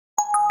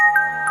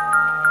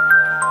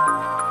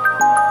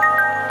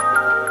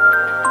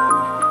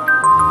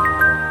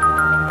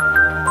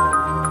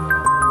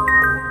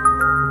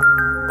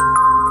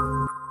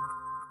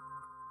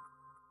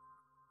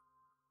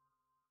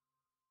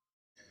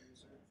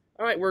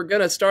All right, we're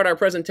going to start our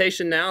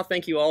presentation now.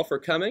 Thank you all for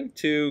coming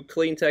to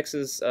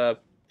CleanTX's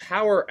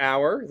Power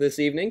Hour this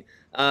evening.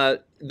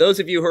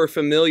 Those of you who are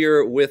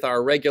familiar with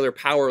our regular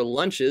Power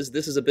Lunches,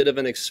 this is a bit of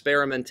an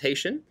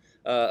experimentation,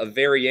 a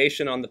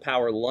variation on the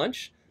Power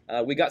Lunch.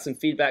 We got some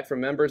feedback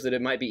from members that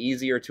it might be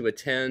easier to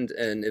attend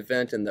an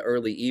event in the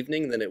early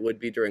evening than it would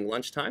be during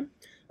lunchtime.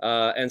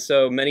 And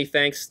so many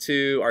thanks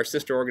to our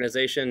sister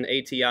organization,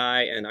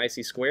 ATI and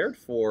IC Squared,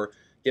 for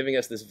giving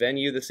us this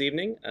venue this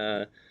evening.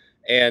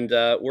 And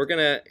we're going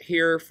to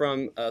hear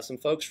from some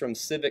folks from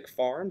Civic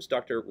Farms,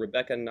 Dr.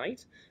 Rebecca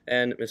Knight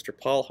and Mr.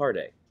 Paul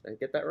Hardej. Did I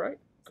get that right?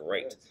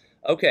 Great.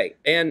 Okay,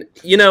 and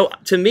you know,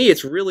 to me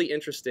it's really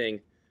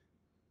interesting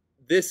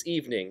this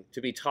evening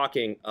to be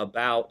talking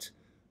about,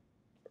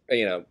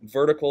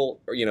 vertical,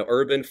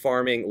 urban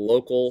farming,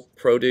 local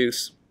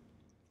produce,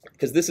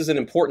 because this is an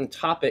important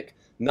topic,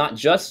 not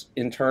just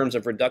in terms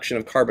of reduction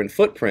of carbon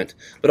footprint,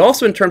 but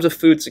also in terms of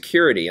food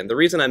security. And the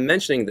reason I'm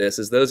mentioning this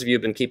is those of you who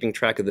have been keeping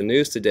track of the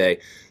news today,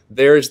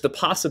 there's the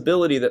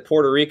possibility that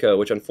Puerto Rico,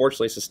 which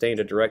unfortunately sustained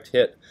a direct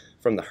hit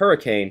from the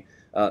hurricane,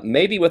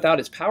 may be without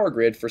its power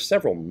grid for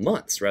several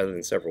months rather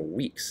than several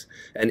weeks.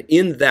 And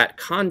in that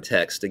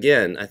context,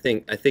 again, I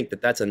think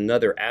that that's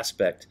another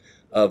aspect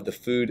of the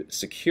food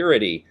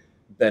security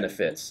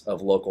benefits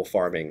of local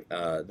farming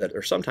that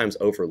are sometimes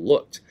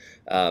overlooked.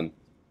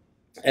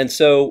 And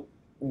so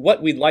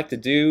what we'd like to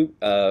do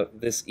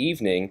this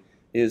evening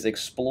is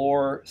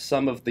explore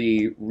some of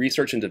the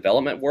research and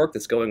development work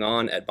that's going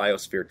on at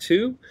Biosphere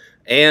 2,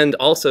 and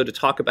also to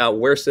talk about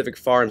where Civic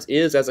Farms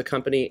is as a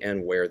company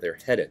and where they're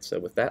headed. So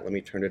with that, let me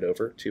turn it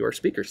over to our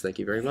speakers. Thank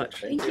you very much.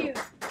 Thank you.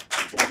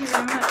 Thank you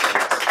very much.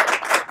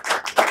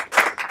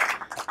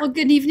 Well,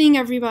 good evening,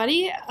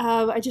 everybody.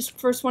 I just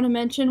first want to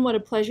mention what a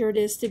pleasure it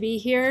is to be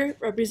here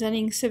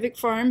representing Civic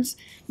Farms.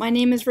 My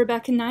name is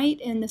Rebecca Knight,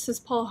 and this is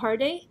Paul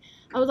Hardej.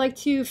 I would like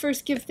to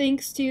first give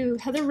thanks to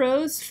Heather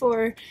Rose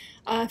for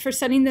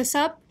setting this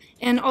up,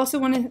 and also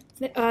want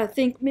to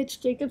thank Mitch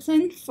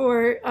Jacobson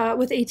for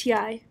with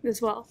ATI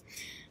as well.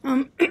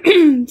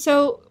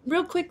 So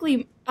real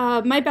quickly,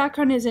 my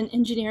background is in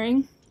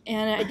engineering,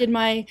 and I did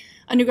my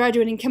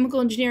undergraduate in chemical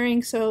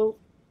engineering. So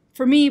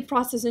for me,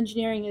 process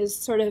engineering is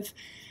sort of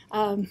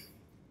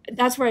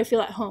that's where I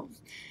feel at home.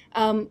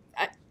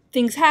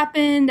 Things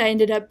happened. I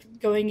ended up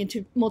going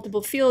into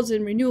multiple fields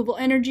in renewable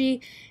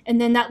energy, and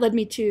then that led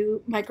me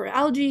to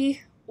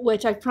microalgae,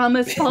 which I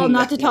promised Paul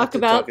not to talk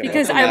about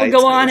because I will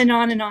go on and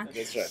on and on.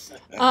 That's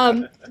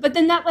right. But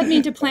then that led me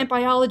into plant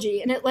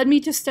biology, and it led me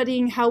to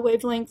studying how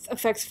wavelength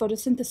affects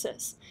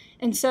photosynthesis.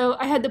 And so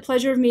I had the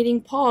pleasure of meeting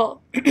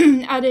Paul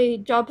at a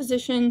job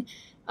position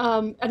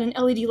at an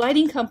LED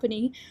lighting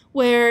company,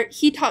 where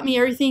he taught me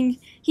everything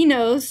he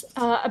knows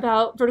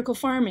about vertical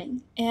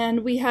farming.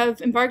 And we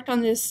have embarked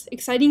on this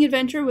exciting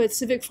adventure with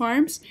Civic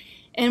Farms.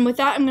 And with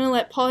that, I'm going to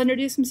let Paul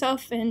introduce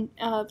himself and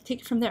take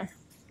it from there.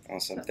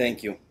 Awesome.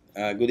 Thank you.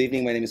 Good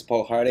evening. My name is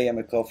Paul Hardej. I'm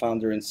a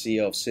co-founder and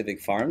CEO of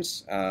Civic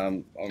Farms.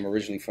 I'm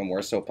originally from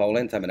Warsaw,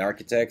 Poland. I'm an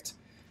architect.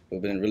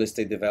 We've been in real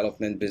estate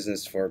development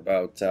business for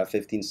about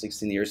 15,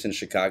 16 years in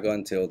Chicago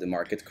until the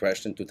market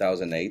crashed in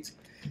 2008.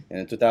 And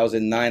in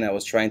 2009, I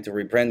was trying to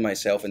rebrand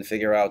myself and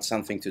figure out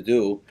something to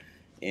do.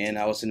 And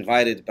I was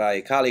invited by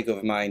a colleague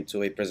of mine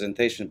to a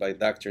presentation by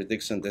Dr.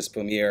 Dixon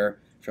Despomier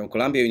from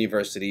Columbia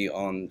University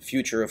on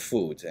future of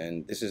food.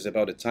 And this is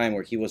about a time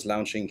where he was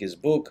launching his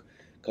book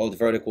called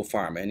Vertical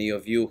Farm. Any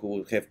of you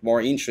who have more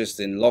interest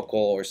in local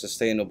or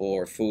sustainable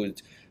or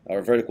food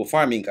or vertical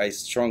farming, I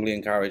strongly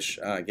encourage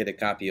get a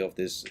copy of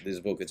this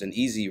book. It's an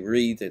easy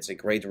read. It's a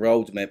great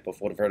roadmap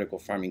of what vertical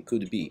farming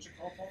could be.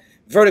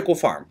 Vertical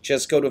Farm.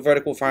 Just go to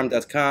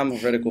verticalfarm.com,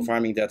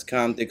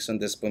 verticalfarming.com, Dixon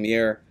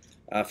Despomier.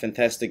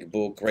 Fantastic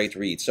book, great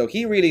read. So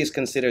he really is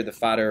considered the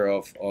father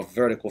of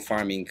vertical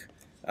farming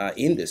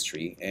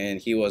industry, and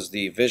he was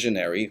the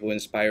visionary who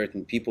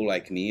inspired people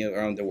like me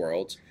around the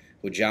world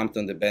who jumped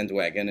on the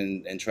bandwagon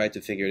and tried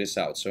to figure this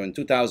out. So in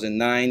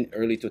 2009,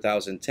 early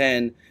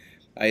 2010,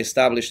 I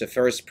established the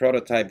first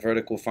prototype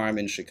vertical farm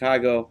in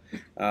Chicago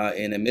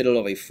in the middle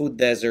of a food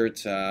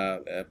desert,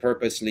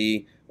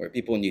 purposely, where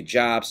people need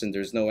jobs and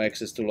there's no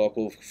access to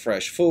local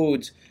fresh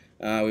food.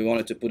 We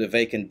wanted to put a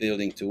vacant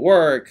building to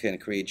work and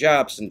create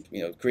jobs and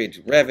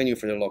create revenue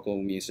for the local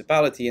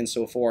municipality and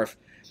so forth.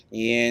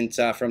 And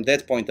from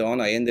that point on,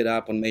 I ended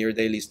up on Mayor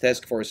Daley's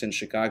task force in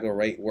Chicago,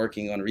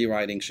 working on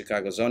rewriting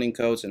Chicago zoning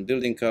codes and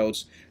building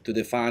codes to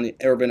define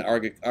urban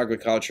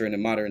agriculture in a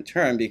modern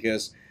term,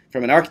 because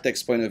from an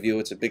architect's point of view,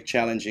 it's a big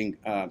challenging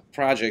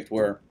project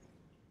where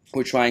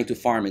we're trying to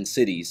farm in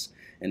cities,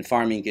 and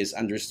farming is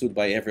understood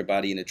by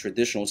everybody in a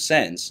traditional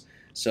sense.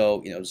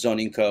 So,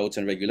 zoning codes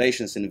and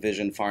regulations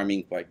envision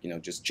farming like,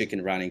 just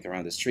chicken running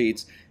around the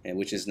streets, and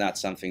which is not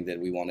something that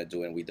we want to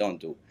do and we don't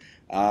do.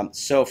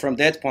 So from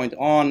that point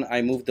on,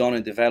 I moved on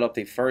and developed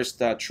a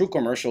first true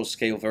commercial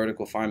scale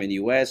vertical farm in the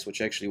US,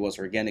 which actually was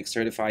organic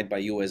certified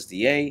by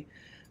USDA,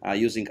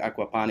 using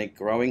aquaponic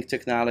growing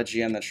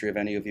technology. I'm not sure if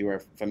any of you are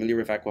familiar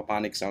with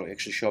aquaponics. I'll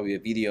actually show you a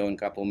video in a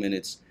couple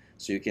minutes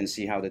so you can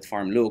see how that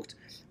farm looked.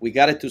 We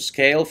got it to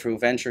scale through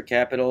venture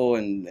capital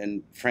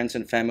and friends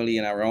and family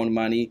and our own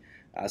money,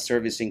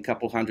 servicing a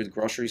couple hundred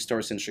grocery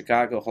stores in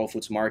Chicago, Whole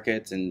Foods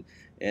Market, and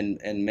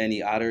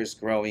many others,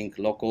 growing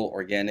local,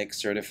 organic,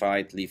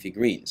 certified leafy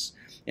greens.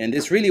 And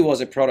this really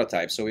was a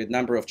prototype. So we had a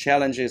number of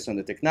challenges on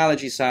the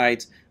technology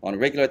side, on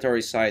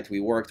regulatory side. We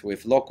worked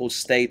with local,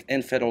 state,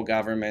 and federal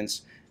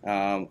governments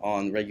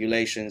on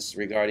regulations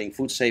regarding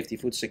food safety,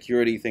 food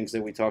security, things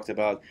that we talked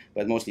about,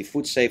 but mostly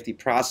food safety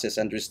process,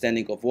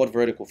 understanding of what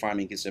vertical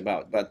farming is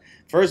about. But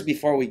first,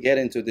 before we get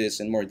into this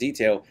in more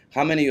detail,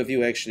 how many of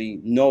you actually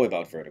know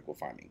about vertical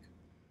farming?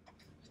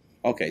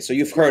 Okay, so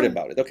you've heard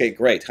about it. Okay,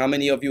 great. How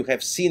many of you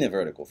have seen a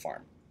vertical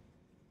farm?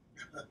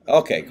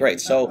 Okay, great.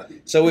 So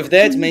with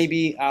that,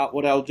 maybe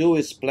what I'll do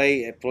is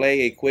play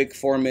a quick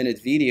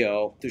 4-minute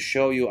video to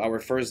show you our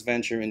first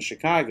venture in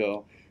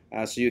Chicago,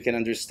 so you can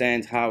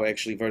understand how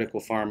actually vertical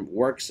farm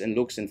works and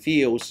looks and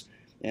feels,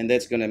 and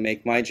that's going to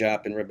make my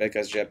job and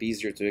Rebecca's job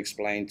easier to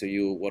explain to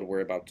you what we're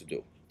about to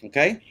do.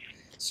 Okay?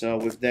 So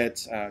with that,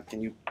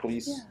 can you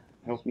please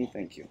help me?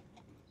 Thank you.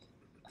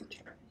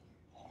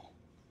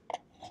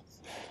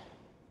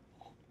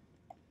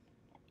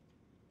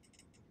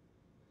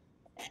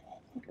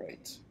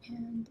 Great.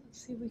 And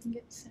let's see if we can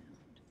get sound.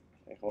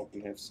 I hope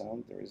we have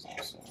sound. There is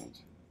no sound.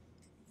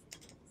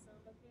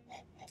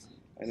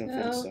 I don't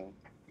think so.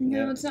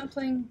 No, Yeah. it's not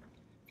playing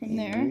from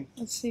there.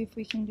 Let's see if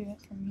we can do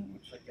it from here.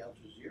 It's like Al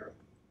Jazeera.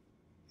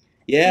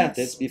 Yeah, Yes.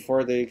 that's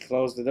before they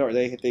closed the door.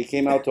 They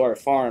came out to our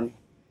farm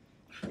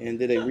and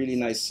did a really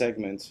nice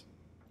segment.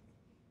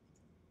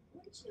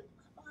 Weren't you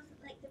on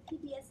like the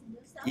PBS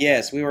News?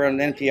 Yes, we were on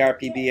NPR,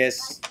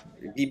 PBS,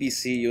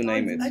 BBC, you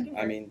name it.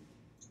 I mean,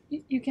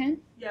 You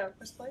can? Yeah,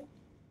 press play.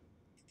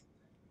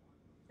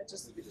 It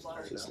just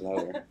just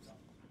louder.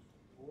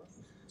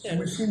 So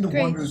we've seen the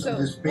Great, wonders so of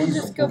this we'll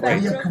basil. just go What do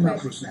back you have real coming up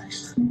quick. for us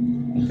next?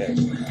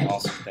 Okay,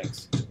 awesome,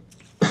 thanks.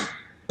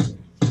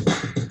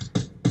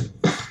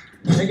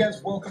 Hey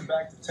guys, welcome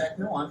back to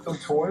Techno. I'm Phil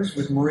Torres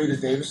with Marita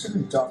Davison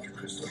and Dr.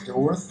 Crystal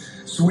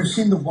Dilworth. So we've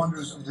seen the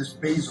wonders of this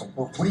basil,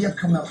 but what do you have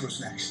coming up for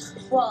us next?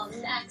 Well,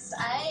 next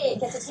I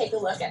get to take a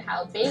look at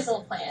how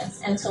basil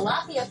plants and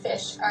tilapia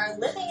fish are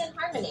living in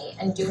harmony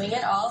and doing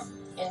it all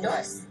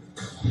indoors.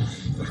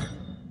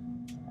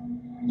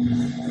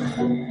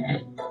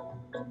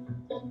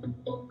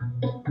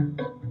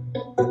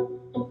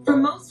 For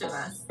most of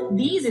us,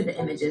 these are the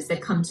images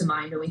that come to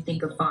mind when we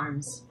think of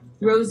farms.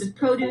 Rows of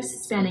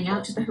produce spanning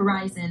out to the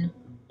horizon,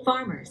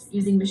 farmers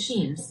using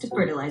machines to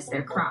fertilize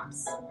their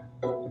crops.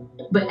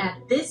 But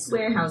at this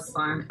warehouse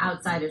farm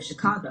outside of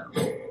Chicago,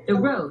 the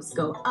rows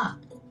go up,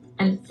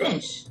 and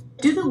fish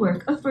do the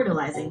work of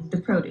fertilizing the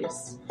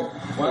produce.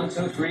 1,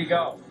 2, 3,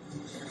 go.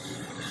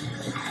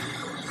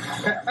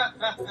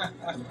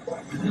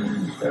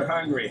 They're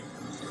hungry.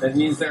 That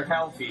means they're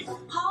healthy.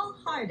 Paul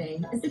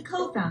Hardej is the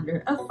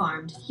co-founder of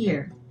Farmed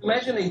Here.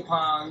 Imagine a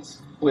pond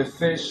with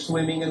fish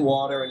swimming in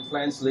water and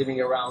plants living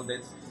around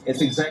it.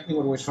 It's exactly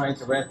what we're trying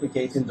to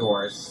replicate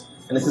indoors.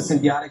 And it's a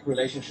symbiotic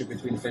relationship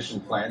between fish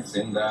and plants,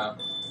 and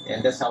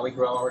that's how we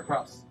grow our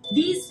crops.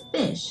 These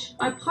fish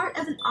are part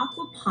of an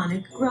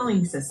aquaponic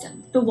growing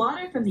system. The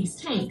water from these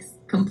tanks,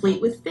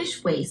 complete with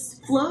fish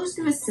waste, flows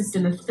through a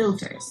system of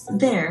filters.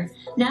 There,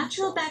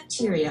 natural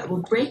bacteria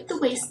will break the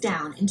waste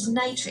down into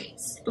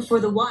nitrates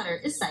before the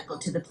water is cycled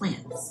to the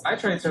plants.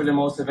 Nitrates are the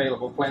most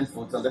available plant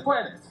foods on the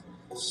planet.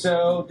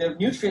 So the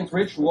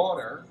nutrient-rich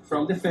water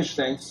from the fish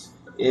tanks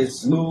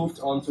is moved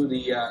onto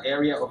the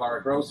area of our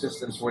grow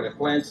systems where the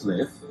plants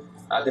live.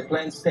 The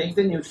plants take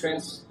the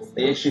nutrients,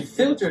 they actually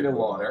filter the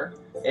water,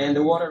 and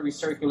the water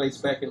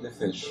recirculates back in the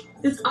fish.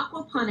 This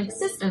aquaponic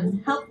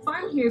system helped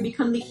Farm Here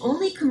become the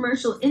only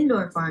commercial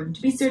indoor farm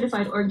to be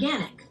certified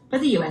organic by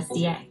the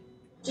USDA.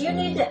 Do you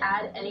need to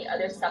add any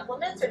other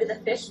supplements, or do the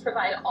fish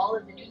provide all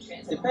of the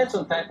nutrients? Depends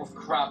on type of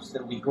crops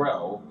that we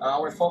grow.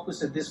 Our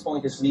focus at this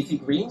point is leafy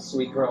greens.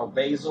 We grow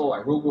basil,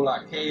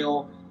 arugula,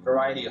 kale,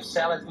 variety of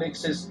salad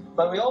mixes,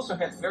 but we also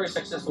had very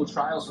successful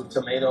trials with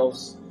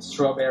tomatoes,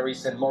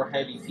 strawberries, and more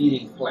heavy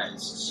feeding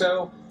plants.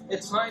 So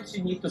at times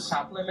you need to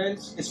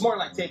supplement. It's more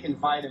like taking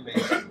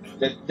vitamins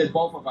that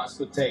both of us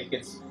could take.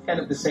 It's kind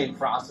of the same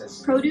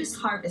process. Produce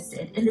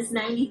harvested in this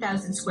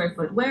 90,000 square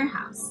foot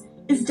warehouse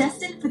is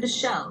destined for the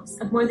shelves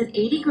of more than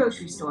 80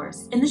 grocery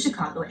stores in the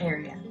Chicago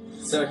area.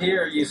 So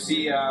here you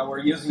see we're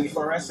using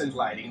fluorescent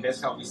lighting.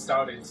 That's how we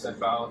started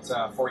about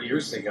 4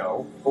 years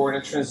ago. For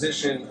the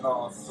transition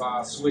of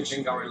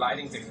switching our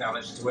lighting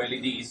technology to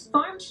LEDs.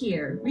 Farmed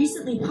Here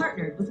recently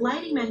partnered with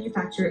lighting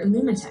manufacturer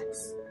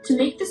Illumitex to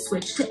make the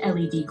switch to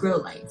LED grow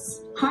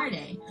lights.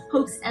 Hardej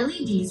hopes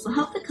LEDs will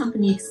help the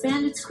company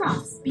expand its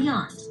crops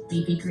beyond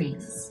leafy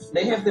greens.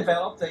 They have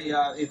developed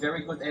a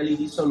very good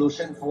LED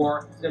solution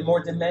for the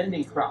more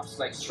demanding crops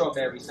like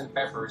strawberries and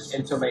peppers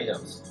and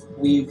tomatoes.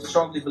 We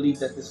strongly believe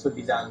that this could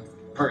be done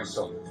very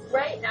soon.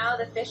 Right now,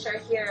 the fish are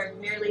here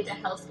merely to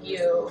help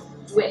you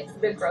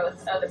with the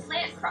growth of the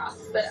plant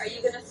crops, but are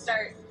you going to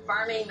start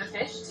farming the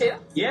fish too?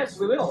 Yes,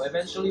 we will.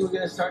 Eventually, we're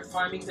going to start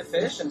farming the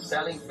fish and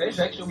selling fish.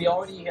 Actually, we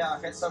already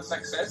had some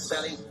success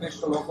selling fish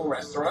to local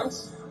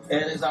restaurants.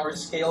 And as our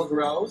scale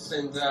grows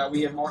and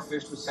we have more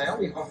fish to sell,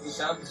 we hope to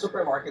sell to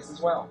supermarkets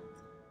as well.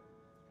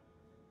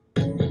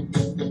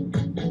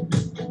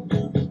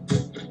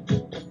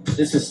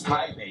 This is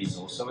Thai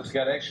basil, so it's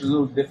got actually a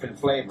little different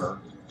flavor.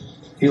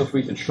 Feel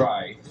free to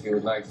try if you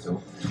would like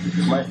to.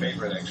 It's my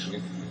favorite,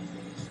 actually.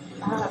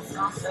 Oh, it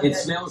smells so It good.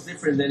 smells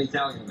different than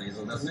Italian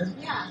basil, doesn't it?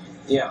 Yeah.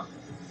 Yeah.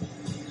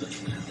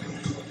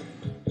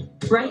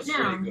 Right That's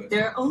now, really good.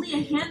 there are only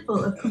a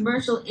handful of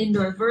commercial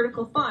indoor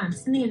vertical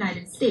farms in the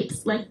United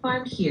States, like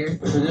farmed here.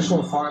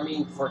 Traditional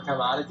farming for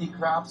commodity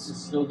crops is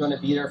still going to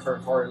be there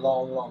for a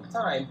long, long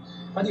time.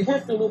 But you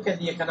have to look at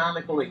the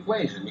economical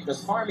equation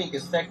because farming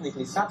is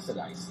technically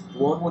subsidized.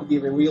 What would be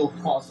the real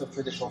cost of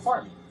traditional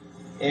farming?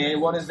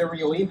 And what is the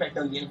real impact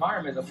on the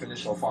environment of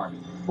traditional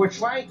farming? We're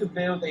trying to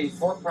build a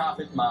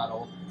for-profit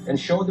model and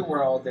show the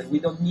world that we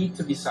don't need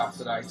to be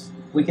subsidized.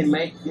 We can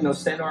make,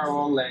 stand on our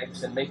own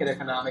legs and make it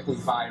economically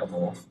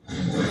viable.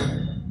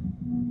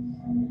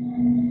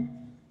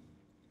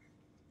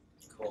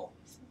 Cool.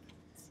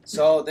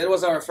 So that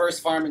was our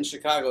first farm in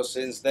Chicago.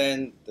 Since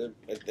then,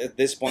 at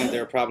this point,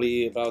 there are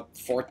probably about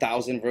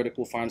 4,000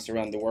 vertical farms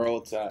around the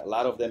world. A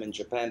lot of them in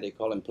Japan. They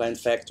call them plant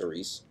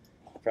factories.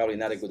 Probably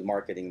not a good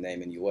marketing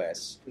name in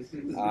U.S.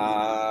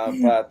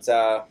 But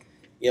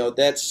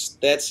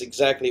that's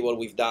exactly what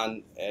we've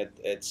done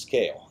at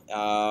scale.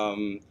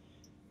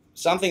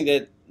 Something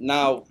that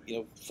now,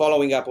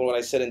 following up on what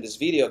I said in this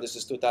video, this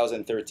is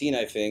 2013,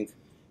 I think,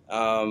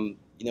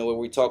 where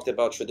we talked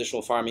about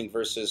traditional farming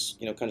versus,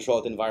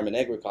 controlled environment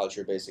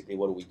agriculture, basically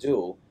what do we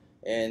do?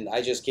 And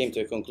I just came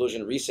to a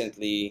conclusion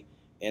recently,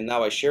 and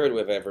now I share it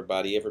with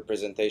everybody, every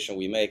presentation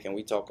we make, and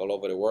we talk all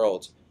over the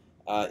world,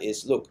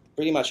 is look,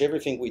 pretty much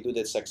everything we do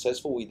that's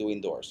successful, we do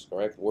indoors,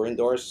 correct? We're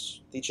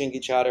indoors teaching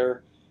each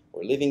other,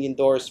 we're living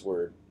indoors,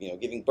 we're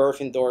giving birth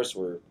indoors,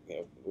 we're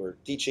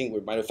teaching,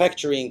 we're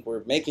manufacturing,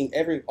 we're making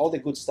all the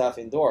good stuff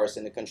indoors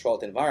in a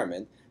controlled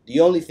environment. The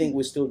only thing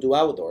we still do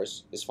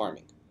outdoors is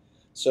farming.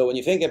 So when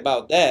you think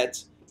about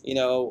that,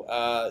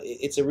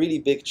 it's a really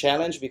big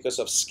challenge because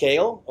of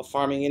scale of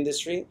farming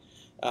industry.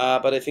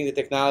 But I think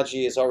the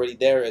technology is already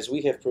there, as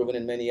we have proven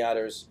and many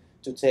others,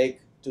 to take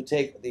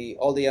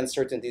all the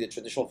uncertainty that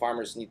traditional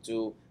farmers need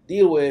to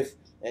deal with,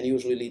 and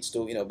usually leads to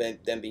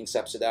them being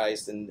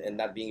subsidized and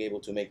not being able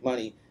to make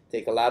money,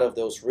 take a lot of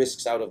those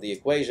risks out of the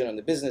equation on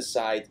the business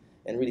side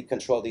and really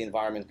control the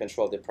environment,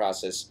 control the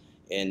process,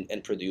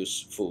 and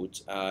produce food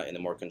in a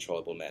more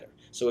controllable manner.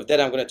 So with that,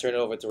 I'm going to turn it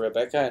over to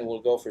Rebecca, and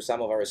we'll go through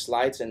some of our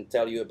slides and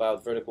tell you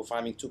about vertical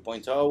farming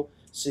 2.0,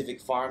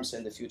 Civic farms,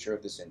 and the future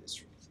of this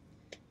industry.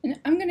 And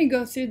I'm going to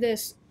go through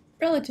this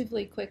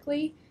relatively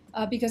quickly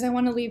because I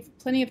want to leave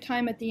plenty of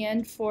time at the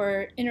end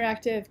for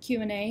interactive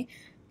Q&A.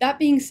 That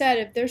being said,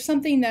 if there's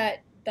something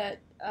that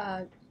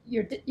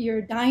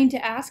you're dying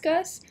to ask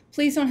us,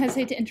 please don't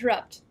hesitate to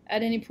interrupt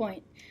at any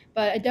point.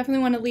 But I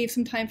definitely want to leave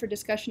some time for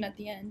discussion at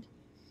the end.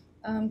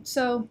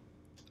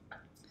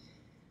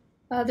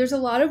 There's a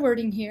lot of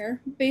wording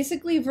here.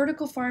 Basically,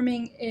 vertical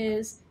farming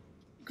is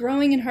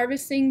growing and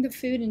harvesting the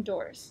food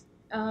indoors.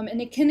 And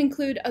it can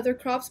include other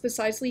crops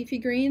besides leafy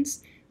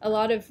greens. A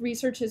lot of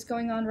research is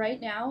going on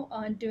right now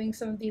on doing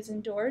some of these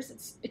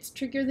indoors. It's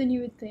trickier than you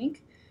would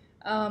think.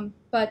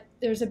 But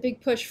there's a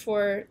big push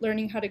for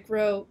learning how to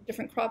grow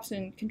different crops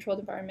in controlled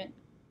environment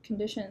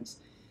conditions.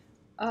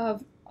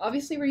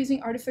 Obviously, we're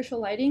using artificial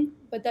lighting,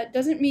 but that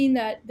doesn't mean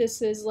that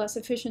this is less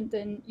efficient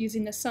than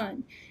using the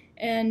sun.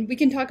 And we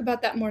can talk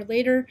about that more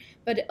later,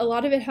 but a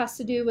lot of it has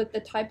to do with the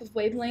type of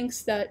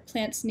wavelengths that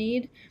plants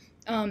need,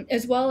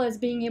 as well as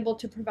being able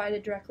to provide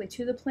it directly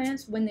to the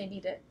plants when they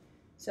need it.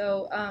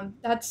 So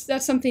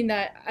that's something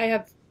that I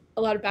have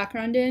a lot of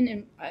background in,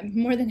 and I'm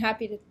more than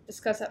happy to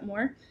discuss that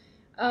more.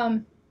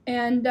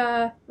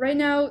 Right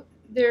now,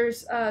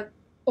 there's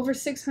over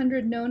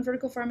 600 known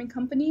vertical farming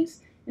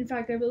companies. In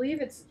fact, I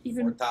believe it's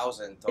even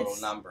 4,000 total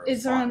number of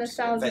it's farms, around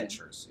 1,000.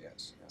 ventures,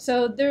 yes.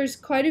 So there's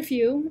quite a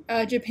few.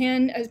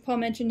 Japan, as Paul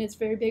mentioned, is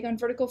very big on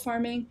vertical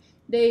farming.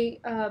 They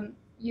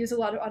use a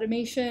lot of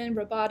automation,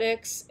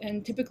 robotics,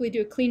 and typically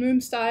do a clean room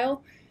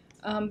style.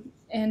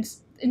 And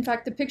in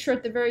fact, the picture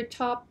at the very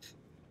top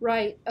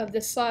right of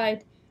this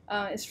slide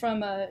is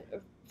from a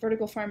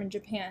vertical farm in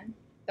Japan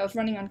that was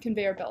running on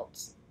conveyor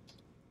belts.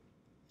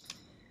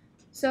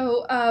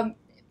 So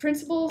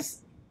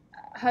principals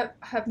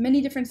have many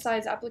different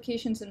size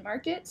applications and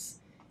markets,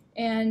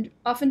 and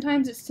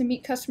oftentimes it's to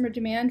meet customer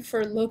demand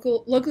for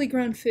locally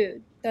grown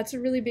food. That's a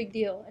really big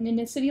deal. And in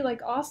a city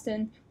like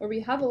Austin, where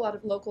we have a lot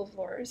of local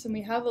growers and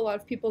we have a lot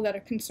of people that are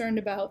concerned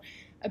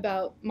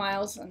about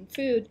miles on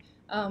food,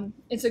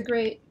 it's a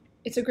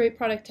great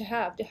product to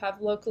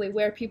have locally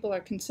where people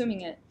are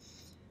consuming it.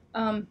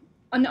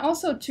 And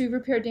also to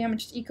repair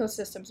damaged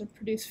ecosystems and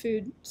produce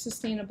food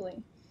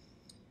sustainably.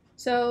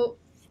 So,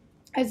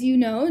 as you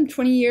know, in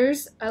 20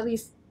 years, at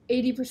least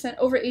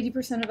over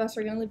 80% of us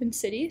are going to live in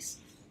cities.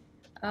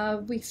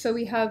 So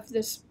we have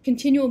this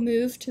continual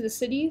move to the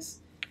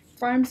cities.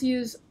 Farms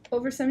use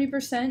over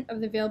 70%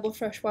 of the available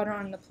fresh water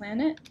on the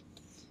planet.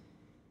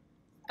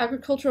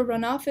 Agricultural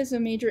runoff is a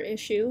major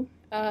issue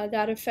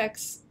that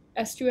affects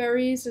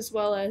estuaries as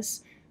well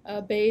as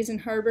bays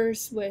and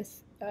harbors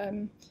with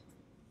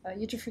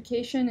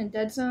eutrophication and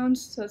dead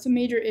zones. So it's a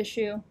major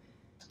issue.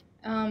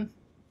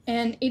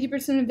 And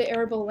 80% of the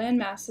arable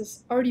landmass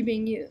is already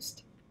being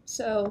used.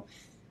 So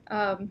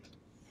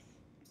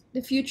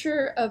the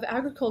future of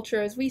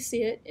agriculture as we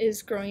see it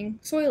is growing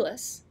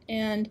soilless.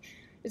 And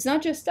it's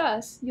not just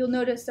us. You'll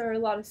notice there are a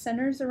lot of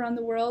centers around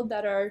the world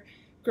that are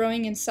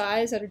growing in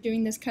size, that are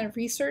doing this kind of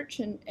research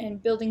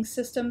and building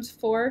systems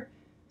for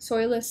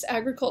soilless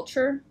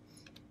agriculture.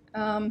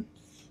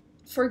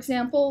 For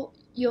example,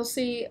 you'll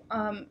see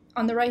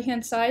on the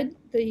right-hand side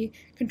the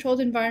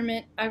controlled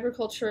environment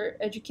agriculture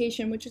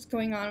education, which is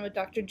going on with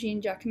Dr.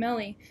 Jean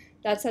Giacomelli.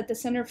 That's at the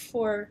Center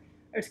for,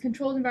 or it's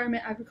Controlled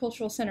Environment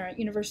Agricultural Center at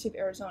University of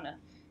Arizona.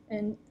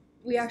 And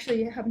we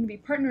actually happen to be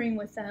partnering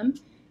with them,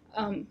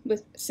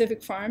 with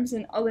Civic Farms,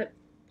 and I'll let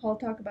Paul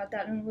talk about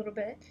that in a little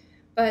bit.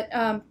 But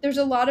there's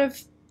a lot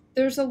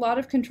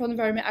of controlled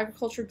environment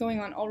agriculture going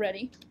on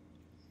already.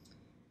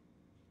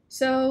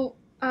 So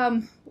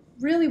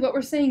really what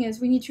we're saying is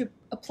we need to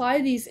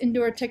apply these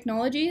indoor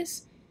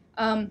technologies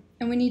and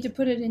we need to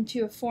put it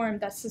into a form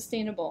that's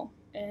sustainable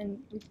and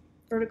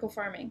vertical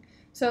farming.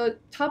 So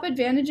top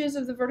advantages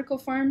of the vertical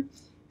farm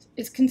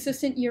is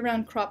consistent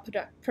year-round crop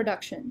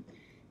production.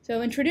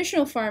 So in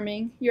traditional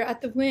farming, you're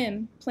at the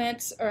whim,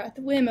 plants are at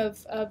the whim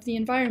of the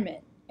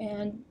environment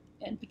and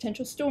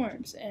potential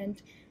storms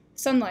and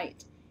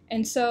sunlight.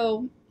 And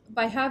so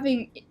by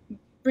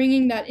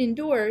bringing that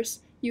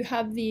indoors, you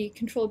have the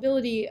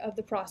controllability of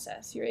the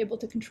process. You're able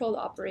to control the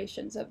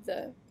operations of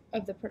the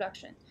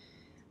production.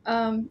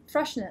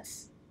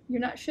 Freshness.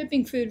 You're not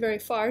shipping food very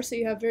far, so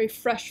you have very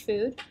fresh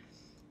food.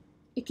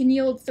 It can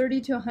yield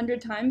 30 to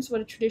 100 times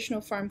what a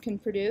traditional farm can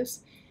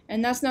produce,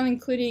 and that's not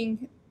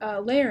including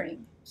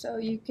layering. So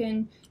you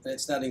can. And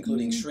it's not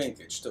including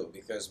shrinkage too,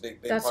 because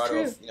big That's part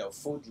true. of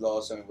food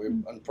loss. I mean, we're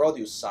on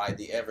produce side,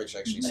 the average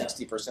actually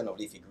 60% of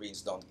leafy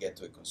greens don't get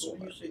to a consumer.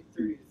 When you say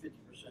 30 to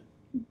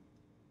 50%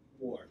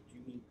 more, do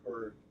you mean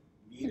per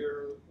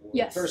meter? Or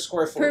Yes. Per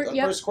square foot,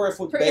 per square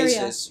foot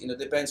basis,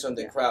 depends on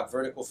the crop.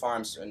 Vertical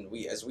farms, and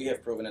as we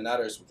have proven, and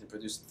others, we can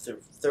produce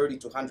 30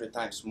 to 100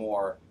 times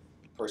more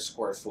per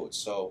square foot.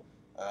 So,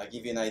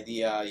 give you an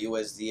idea,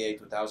 USDA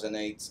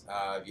 2008,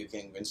 you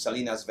can in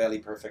Salinas Valley,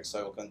 perfect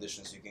soil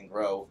conditions, you can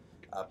grow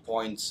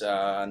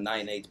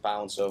 0.98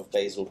 pounds of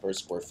basil per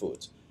square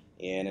foot,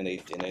 and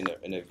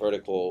in a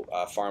vertical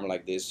farm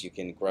like this, you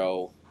can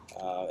grow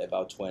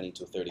about 20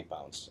 to 30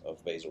 pounds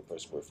of basil per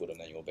square foot on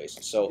an annual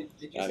basis. So,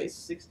 did you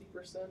say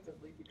 60%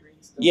 of leafy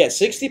greens? Yeah,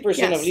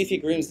 60% of Yes. leafy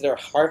greens that are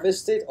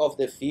harvested off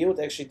the field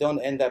actually don't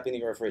end up in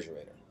your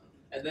refrigerator.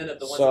 And then of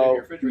the ones So- that are in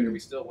your refrigerator, we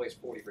still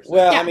waste 40%.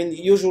 Well, Yeah. I mean,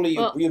 usually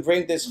Well- you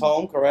bring this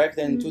home, correct?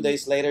 And 2 Mhm.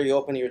 days later, you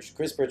open your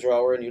crisper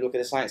drawer and you look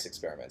at a science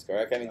experiment,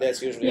 correct? I mean,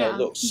 that's usually how it Yeah.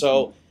 looks.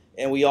 So,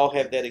 and we all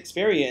have that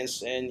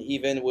experience. And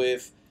even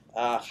with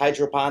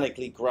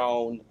hydroponically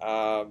grown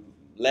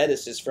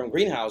lettuces from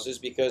greenhouses,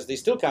 because they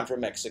still come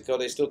from Mexico,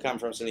 they still come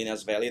from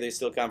Salinas Valley, they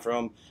still come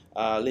from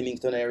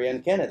Leamington area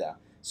in Canada.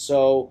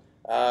 So,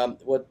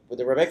 what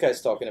Rebecca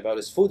is talking about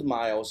is food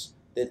miles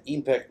that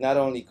impact not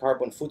only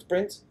carbon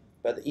footprint,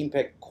 but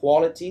impact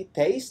quality,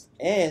 taste,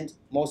 and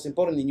most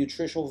importantly,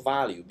 nutritional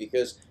value.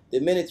 Because the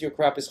minute your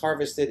crop is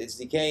harvested, it's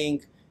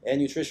decaying,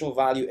 and nutritional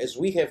value, as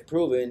we have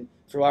proven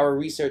through our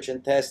research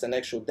and tests and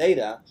actual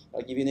data.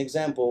 I'll give you an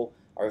example.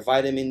 Our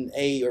vitamin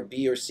A or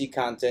B or C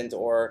content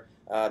or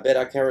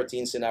beta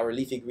carotenes in our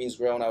leafy greens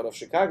grown out of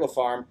Chicago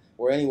farm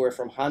were anywhere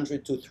from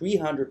 100 to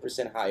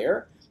 300%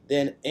 higher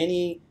than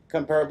any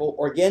comparable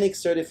organic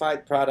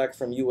certified product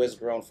from U.S.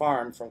 grown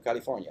farm from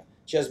California,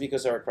 just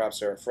because our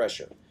crops are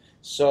fresher.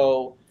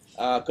 So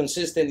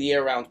consistent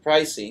year-round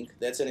pricing,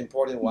 that's an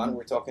important one.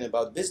 We're talking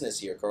about business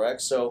here,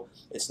 correct? So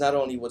it's not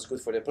only what's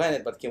good for the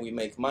planet, but can we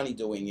make money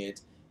doing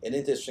it? And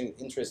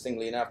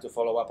interestingly enough, to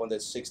follow up on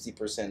that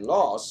 60%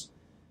 loss,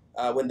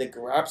 when the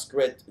crops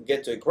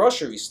get to a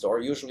grocery store,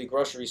 usually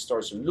grocery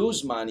stores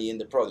lose money in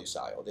the produce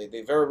aisle.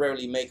 They very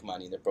rarely make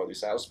money in the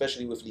produce aisle,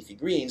 especially with leafy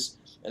greens.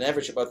 On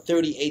average, about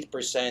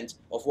 38%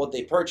 of what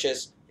they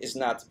purchase is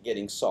not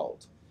getting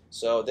sold.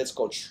 So that's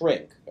called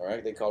shrink, all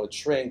right? They call it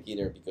shrink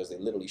either because they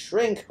literally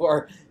shrink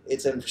or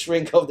it's a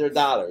shrink of their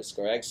dollars,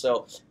 correct?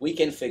 So we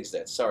can fix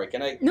that. Sorry,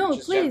 can I No,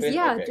 just please, jump in?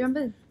 yeah, Okay. jump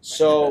in.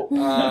 So,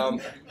 Yeah.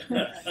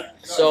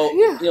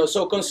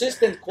 so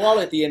consistent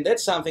quality, and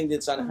that's something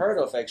that's unheard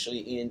of actually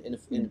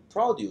in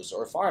produce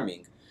or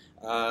farming.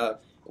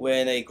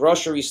 When a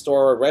grocery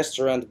store or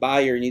restaurant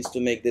buyer needs to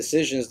make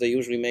decisions, they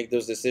usually make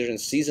those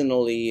decisions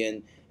seasonally,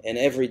 and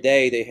every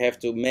day they have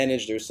to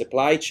manage their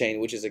supply chain,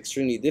 which is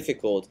extremely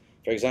difficult.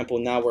 For example,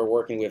 now we're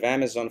working with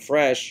Amazon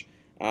Fresh,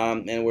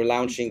 and we're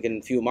launching in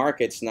a few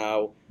markets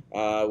now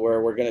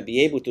where we're going to be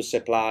able to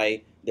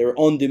supply their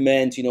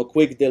on-demand,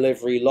 quick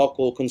delivery,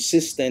 local,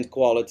 consistent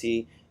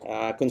quality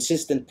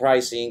consistent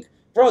pricing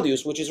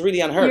produce, which is really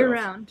unheard of.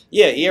 Year-round.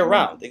 Yeah,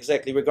 year-round,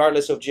 exactly,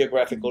 regardless of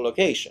geographical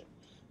location.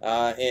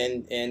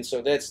 And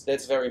so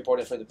that's very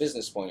important from the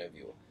business point of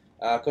view.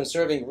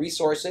 Conserving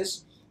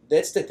resources,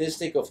 that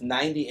statistic of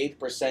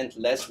 98%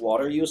 less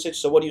water usage.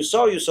 So what you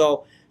saw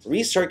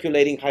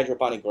recirculating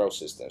hydroponic grow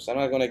systems. I'm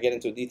not going to get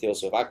into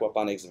details of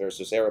aquaponics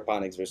versus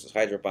aeroponics versus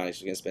hydroponics.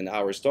 We can spend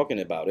hours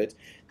talking about it.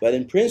 But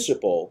in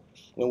principle,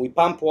 when we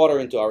pump water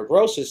into our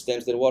grow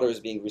systems, that water is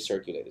being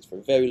recirculated for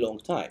a very long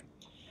time.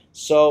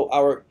 So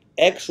our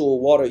actual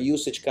water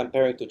usage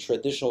comparing to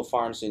traditional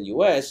farms in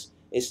US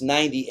is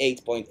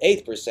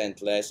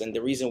 98.8% less. And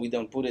the reason we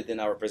don't put it in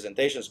our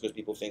presentations is because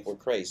people think we're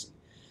crazy.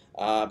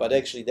 But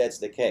actually that's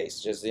the case.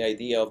 Just the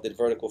idea of that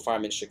vertical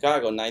farm in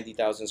Chicago,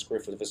 90,000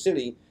 square foot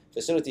facility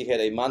had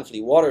a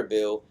monthly water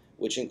bill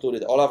which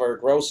included all of our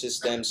grow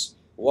systems,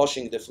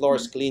 washing the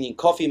floors, cleaning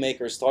coffee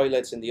makers,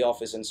 toilets in the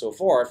office, and so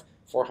forth,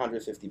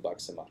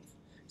 $450 a month.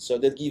 So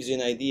that gives you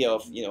an idea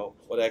of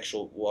what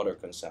actual water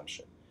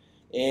consumption.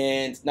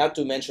 And not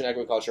to mention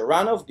agriculture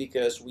runoff,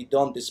 because we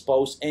don't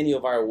dispose any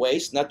of our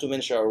waste, not to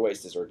mention our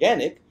waste is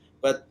organic,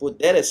 but put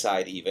that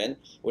aside even,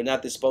 we're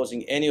not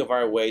disposing any of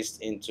our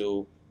waste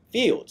into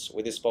fields.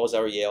 We dispose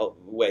our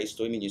waste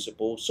to a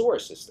municipal sewer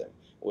system,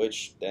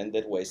 which then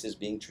that waste is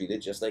being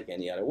treated just like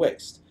any other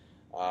waste.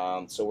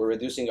 So we're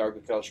reducing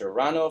agricultural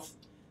runoff,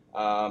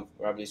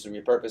 we're obviously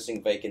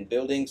repurposing vacant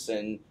buildings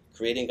and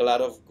creating a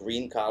lot of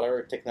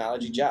green-collar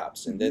technology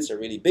jobs, and that's a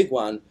really big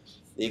one.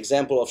 The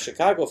example of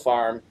Chicago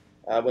Farm,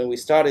 when we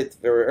started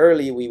very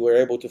early, we were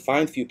able to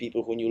find few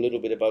people who knew a little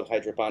bit about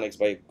hydroponics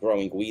by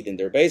growing weed in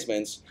their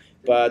basements.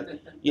 But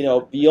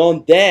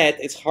beyond that,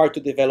 it's hard to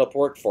develop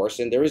workforce,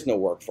 and there is no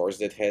workforce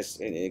that has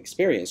any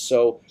experience.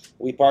 So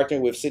we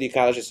partnered with City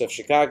Colleges of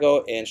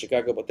Chicago and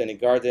Chicago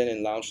Botanic Garden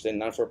and launched a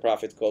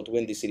non-for-profit called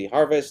Windy City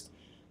Harvest.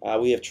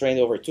 We have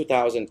trained over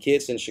 2,000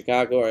 kids in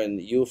Chicago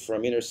and youth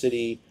from inner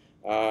city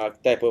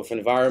type of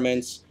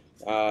environments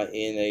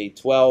in a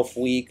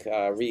 12-week,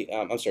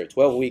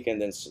 12-week,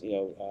 and then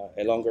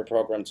a longer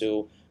program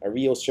to a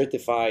real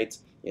certified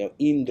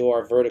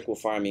indoor vertical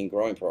farming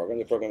growing program.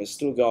 The program is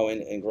still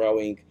going and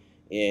growing,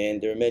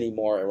 and there are many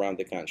more around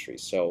the country.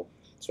 So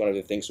it's one of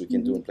the things we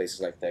can do in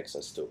places like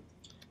Texas too.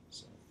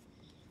 So.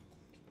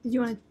 Did you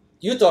want to?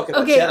 You talk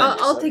about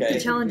challenges. I'll take the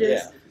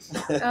challenges.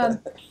 Yeah.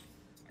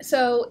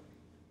 So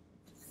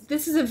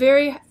this is a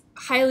very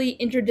highly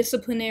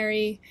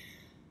interdisciplinary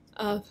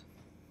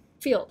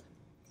field.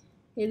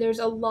 Okay, there's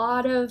a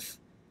lot of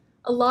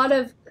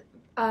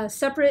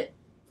separate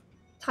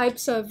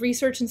types of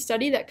research and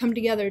study that come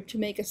together to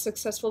make a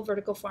successful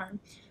vertical farm.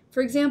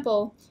 For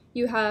example,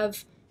 you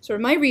have sort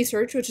of my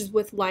research, which is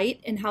with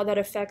light and how that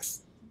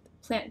affects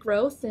plant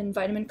growth and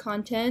vitamin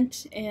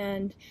content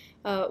and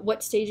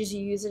what stages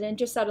you use it in.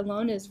 Just that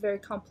alone is very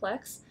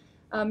complex.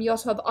 You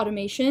also have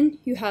automation.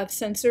 You have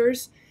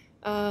sensors.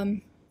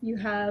 You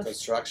have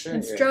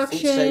construction,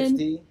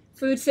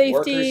 food safety,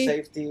 worker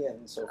safety,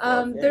 and so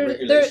forth.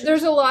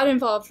 There's a lot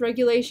involved,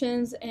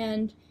 regulations,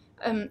 and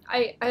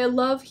I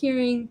love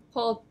hearing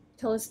Paul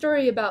tell a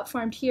story about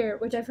Farmed Here,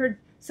 which I've heard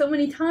so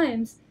many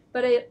times,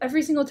 but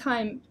every single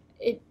time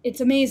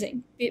it's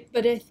amazing.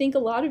 But I think a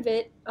lot of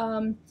it,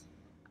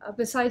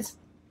 besides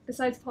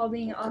Paul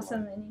being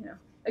awesome and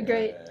a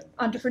great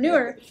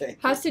entrepreneur,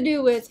 has to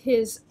do with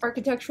his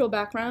architectural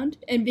background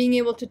and being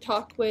able to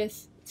talk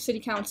with city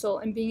council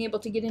and being able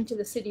to get into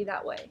the city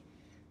that way.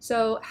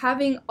 So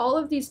having all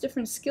of these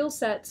different skill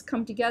sets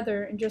come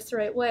together in just the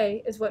right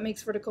way is what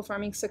makes vertical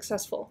farming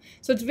successful.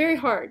 So it's very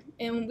hard,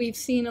 and we've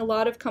seen a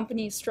lot of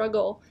companies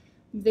struggle.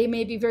 They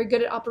may be very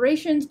good at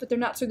operations, but they're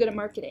not so good at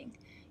marketing.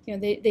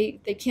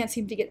 They can't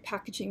seem to get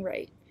packaging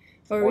right.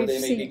 Or they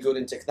may be good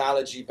in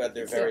technology, but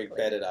they're very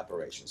bad at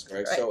operations,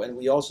 correct? Right. So, and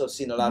we also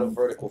seen a lot of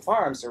vertical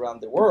farms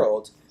around the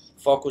world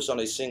focus on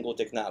a single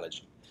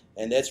technology.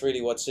 And that's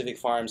really what Civic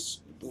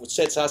Farms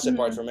sets us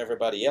apart from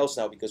everybody else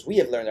now, because we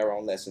have learned our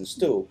own lessons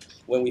too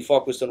when we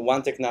focused on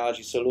one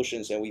technology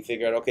solutions and we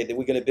figured out, okay, that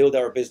we're going to build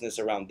our business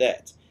around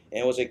that.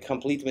 And it was a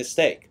complete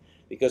mistake,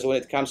 because when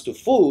it comes to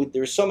food,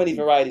 there's so many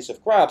varieties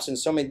of crops and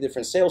so many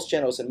different sales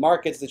channels and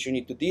markets that you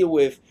need to deal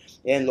with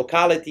and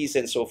localities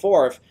and so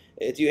forth.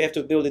 You have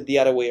to build it the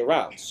other way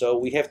around. So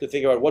we have to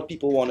figure out what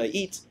people want to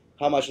eat,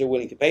 how much they're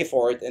willing to pay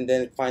for it, and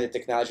then find a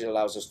technology that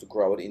allows us to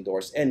grow it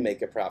indoors and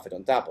make a profit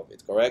on top of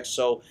it, correct?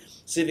 So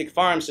Civic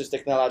Farms is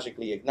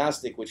technologically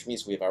agnostic, which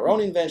means we have our own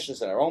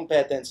inventions and our own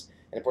patents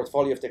and a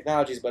portfolio of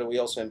technologies, but we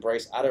also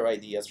embrace other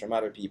ideas from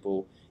other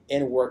people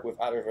and work with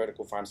other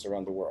vertical farms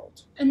around the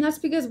world. And that's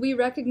because we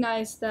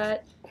recognize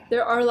that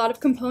there are a lot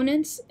of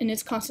components and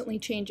it's constantly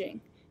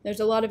changing. There's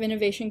a lot of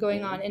innovation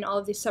going on in all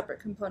of these separate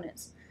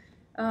components.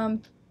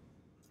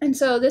 And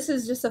so this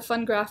is just a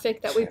fun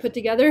graphic that we put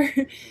together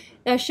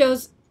that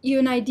shows you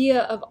an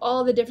idea of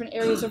all the different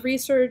areas of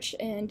research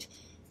and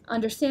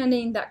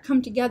understanding that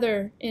come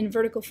together in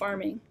vertical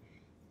farming.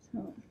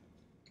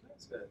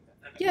 So,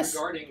 yes.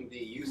 Regarding the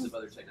use of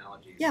other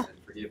technologies, and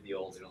forgive the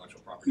old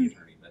intellectual property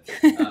attorney, but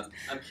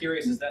I'm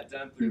curious, is that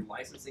done through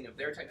licensing of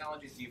their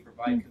technologies? Do you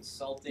provide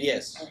consulting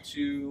Yes.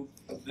 to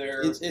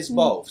their... It's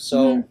both.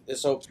 So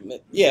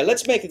yeah,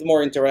 let's make it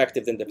more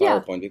interactive than the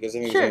PowerPoint because I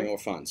think it's more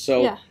fun.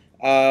 So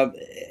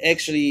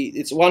actually,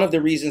 it's one of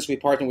the reasons we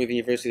partnered with the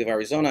University of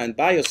Arizona and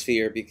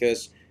Biosphere,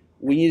 because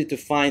we needed to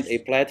find a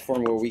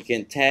platform where we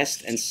can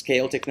test and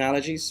scale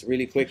technologies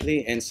really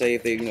quickly and say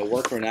if they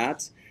work or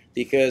not,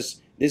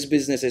 because this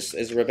business,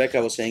 as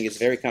Rebecca was saying, is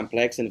very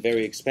complex and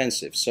very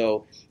expensive.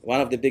 So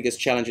one of the biggest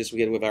challenges we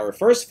had with our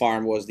first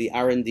farm was the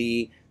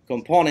R&D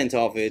component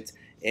of it,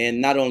 and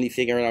not only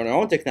figuring out our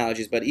own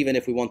technologies, but even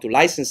if we want to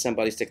license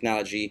somebody's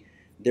technology,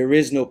 there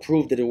is no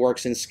proof that it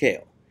works in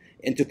scale.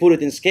 And to put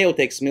it in scale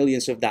takes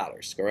millions of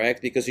dollars,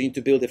 correct? Because you need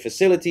to build a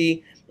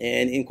facility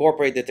and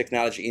incorporate the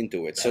technology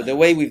into it. So the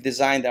way we've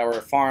designed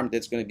our farm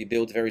that's going to be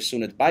built very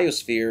soon at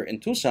Biosphere in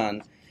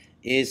Tucson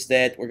is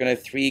that we're going to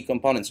have 3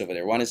 components over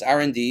there. One is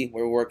R&D,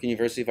 where we work at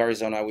University of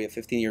Arizona. We have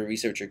a 15-year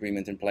research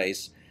agreement in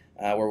place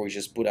where we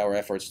just put our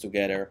efforts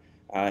together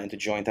into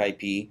joint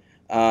IP.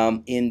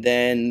 And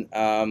then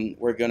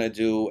we're going to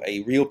do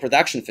a real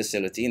production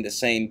facility in the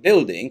same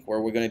building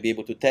where we're going to be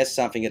able to test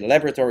something at a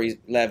laboratory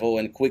level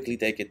and quickly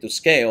take it to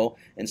scale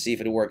and see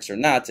if it works or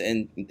not,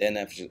 and then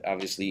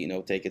obviously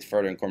take it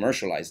further and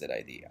commercialize that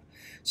idea.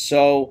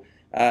 So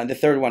the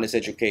third one is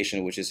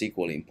education, which is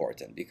equally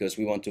important because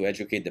we want to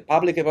educate the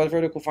public about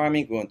vertical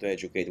farming, we want to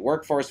educate the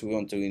workforce, we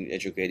want to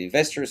educate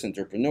investors,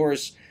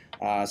 entrepreneurs,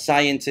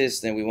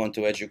 scientists, and we want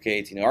to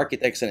educate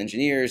architects and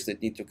engineers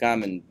that need to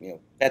come, and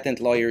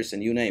patent lawyers,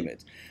 and you name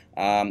it.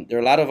 There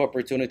are a lot of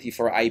opportunity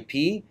for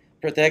IP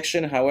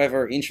protection.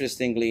 However,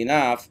 interestingly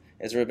enough,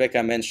 as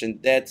Rebecca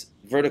mentioned, that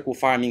vertical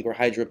farming or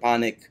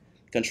hydroponic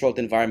controlled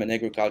environment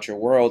agriculture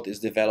world is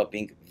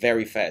developing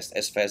very fast,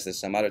 as fast as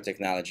some other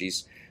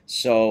technologies.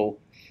 So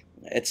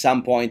at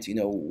some point,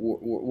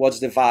 what's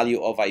the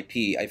value of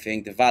IP? I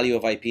think the value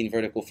of IP in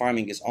vertical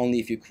farming is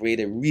only if you create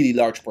a really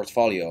large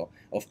portfolio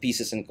of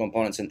pieces and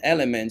components and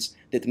elements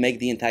that make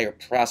the entire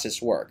process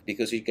work,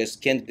 because you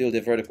just can't build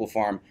a vertical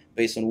farm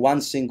based on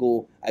one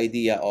single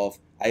idea of,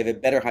 I have a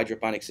better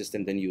hydroponic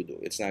system than you do.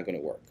 It's not going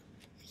to work.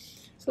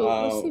 So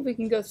let's see if we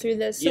can go through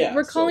this. So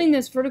we're calling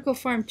this Vertical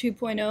Farm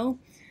 2.0,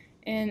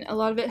 and a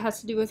lot of it has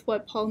to do with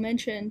what Paul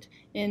mentioned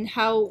and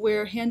how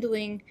we're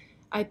handling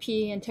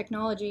IP and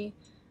technology.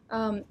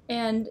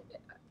 And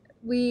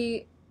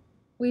we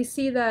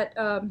see that,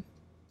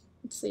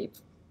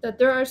 that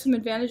there are some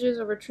advantages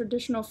over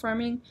traditional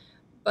farming,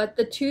 but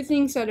the 2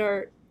 things that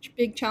are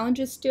big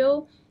challenges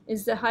still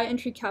is the high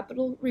entry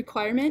capital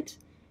requirement.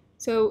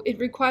 So it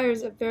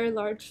requires a very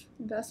large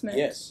investment.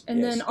 Yes.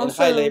 And then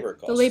also high labor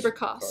costs. the labor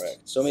cost.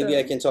 Correct. So maybe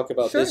I can talk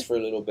about this for a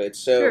little bit.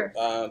 So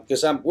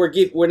because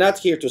we're not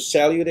here to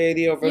sell you the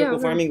idea of vertical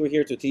farming. We're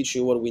here to teach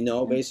you what we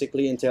know,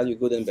 basically, and tell you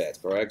good and bad.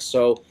 Correct.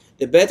 So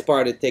the bad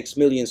part, it takes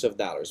millions of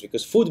dollars,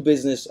 because food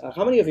business.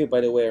 How many of you,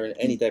 by the way, are in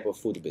any type of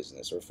food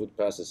business or food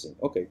processing?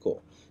 Okay,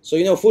 cool. So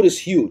food is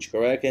huge,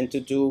 correct? And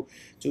to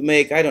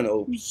make, I don't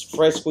know,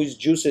 fresh squeezed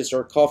juices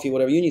or coffee,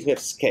 whatever, you need to have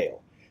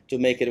scale to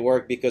make it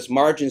work, because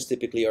margins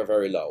typically are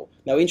very low.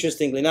 Now,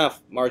 interestingly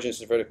enough,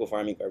 margins in vertical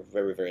farming are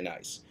very, very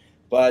nice.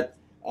 But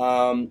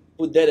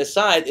put that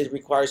aside, it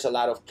requires a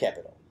lot of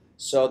capital.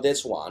 So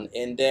that's one.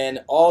 And then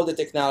all the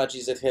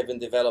technologies that have been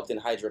developed in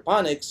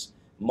hydroponics,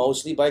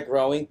 mostly by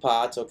growing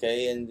pots,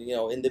 okay, and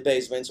in the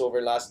basements over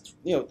the last,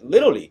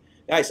 literally,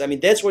 guys, I mean,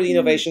 that's where the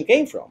innovation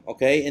came from,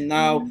 okay? And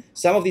now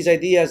some of these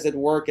ideas that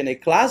work in a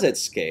closet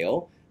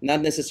scale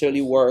not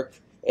necessarily work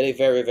at a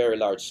very, very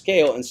large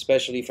scale, and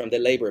especially from the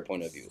labor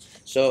point of view.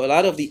 So a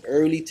lot of the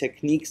early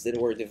techniques that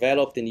were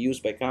developed and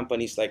used by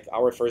companies like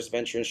our first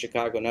venture in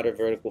Chicago and other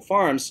vertical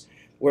farms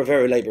were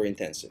very labor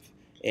intensive.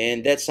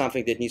 And that's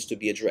something that needs to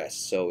be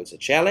addressed. So it's a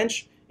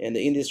challenge, and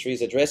the industry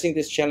is addressing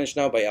this challenge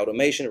now by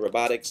automation,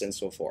 robotics, and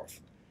so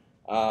forth.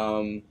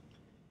 On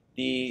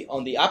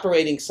the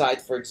operating side,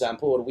 for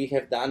example, what we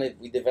have done is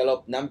we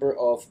developed a number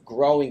of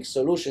growing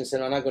solutions,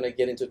 and I'm not going to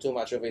get into too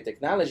much of a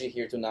technology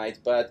here tonight,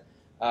 but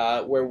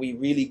where we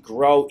really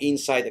grow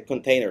inside a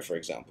container, for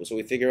example. So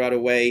we figure out a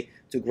way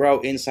to grow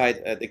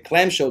inside the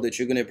clamshell that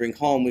you're going to bring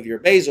home with your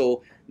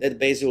basil. That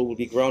basil will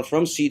be grown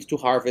from seed to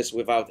harvest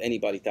without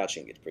anybody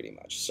touching it, pretty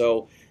much.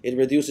 So it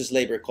reduces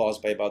labor costs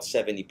by about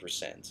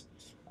 70%.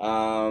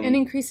 And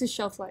increases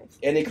shelf life.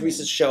 And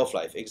increases shelf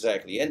life,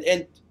 exactly.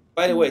 And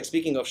by the way,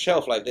 speaking of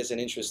shelf life, there's an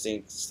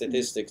interesting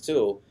statistic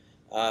too.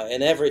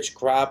 An average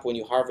crop when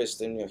you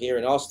harvest here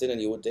in Austin,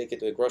 and you would take it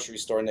to a grocery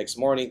store next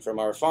morning from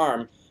our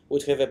farm,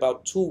 would have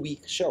about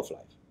 2-week shelf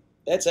life.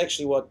 That's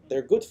actually what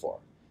they're good for,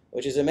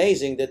 which is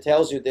amazing. That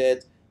tells you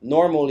that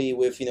normally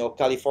with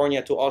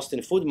California to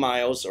Austin food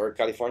miles, or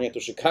California to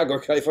Chicago, or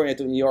California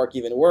to New York,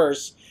 even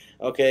worse,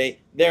 okay,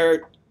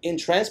 they're in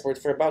transport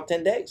for about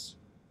 10 days.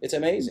 It's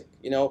amazing.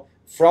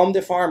 From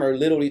the farmer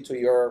literally to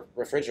your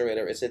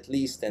refrigerator, it's at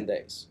least 10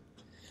 days.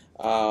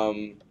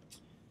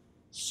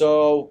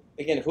 So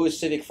again, who is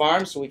Civic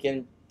Farms? We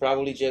can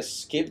probably just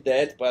skip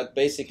that, but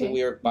basically Okay.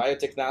 we are a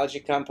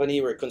biotechnology company,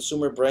 we're a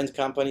consumer brand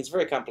company. It's a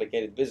very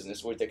complicated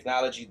business. We're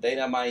technology,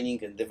 data mining,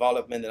 and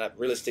development, and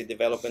real estate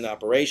development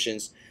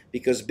operations,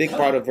 because a big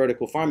part of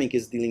vertical farming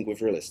is dealing with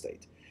real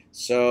estate.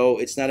 So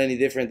it's not any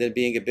different than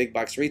being a big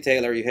box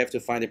retailer. You have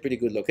to find a pretty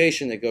good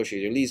location,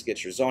 negotiate your lease,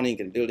 get your zoning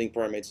and building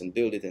permits, and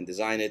build it and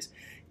design it.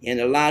 And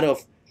a lot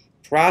of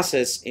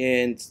process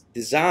and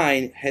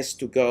design has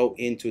to go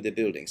into the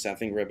building.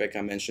 Something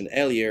Rebecca mentioned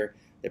earlier,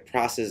 the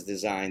process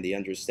design, the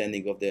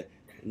understanding of the,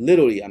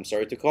 literally, I'm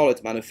sorry to call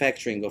it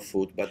manufacturing of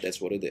food, but that's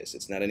what it is.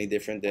 It's not any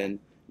different than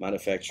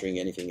manufacturing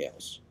anything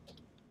else.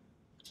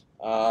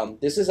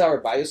 This is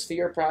our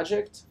Biosphere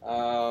project.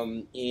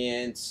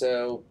 And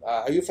so,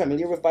 are you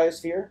familiar with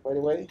Biosphere, by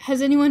the way?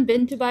 Has anyone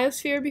been to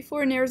Biosphere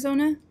before in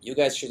Arizona? You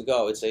guys should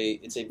go. It's a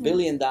 $1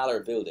 billion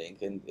building,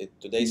 and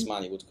today's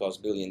money would cost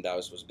 $1 billion.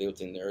 It was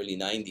built in the early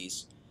 90s.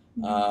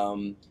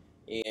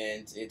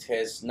 And it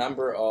has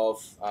number of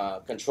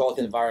controlled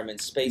environment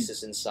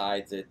spaces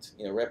inside that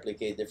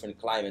replicate different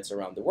climates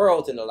around the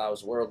world, and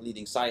allows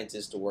world-leading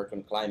scientists to work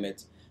on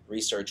climate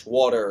research,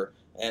 water,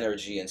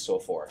 energy, and so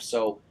forth.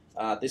 So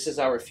this is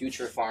our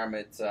future farm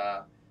at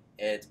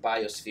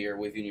Biosphere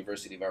with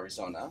University of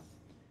Arizona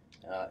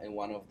in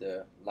one of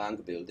the long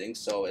buildings.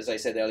 So as I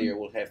said earlier,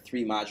 we'll have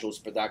 3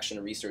 modules: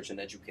 production, research, and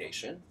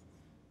education.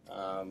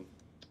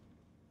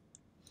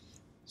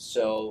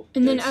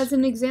 And then as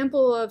an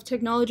example of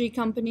technology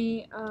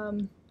company,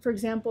 for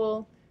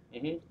example,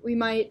 we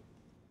might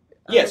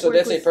so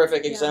that's a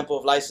perfect yeah. example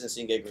of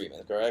licensing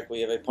agreement, correct? We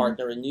have a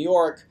partner in New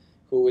York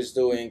who is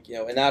doing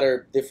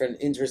another different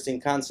interesting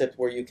concept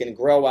where you can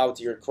grow out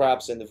your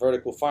crops in the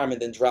vertical farm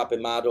and then drop a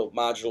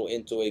module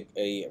into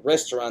a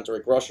restaurant or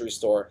a grocery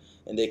store,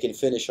 and they can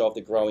finish off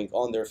the growing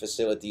on their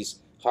facilities,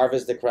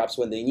 harvest the crops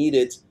when they need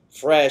it,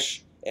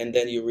 fresh, and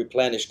then you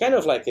replenish, kind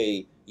of like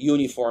a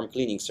uniform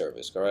cleaning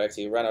service, correct?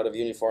 So you run out of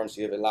uniforms,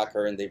 you have a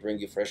locker, and they bring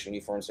you fresh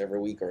uniforms every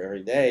week or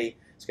every day.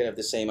 It's kind of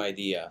the same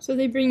idea. So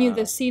they bring you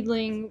the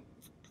seedling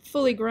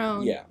fully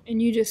grown, yeah,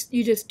 and you just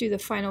do the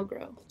final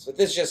grow. So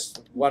this is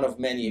just one of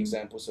many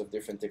examples of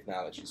different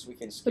technologies. We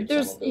can skip some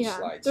of those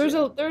slides.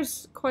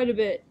 There's quite a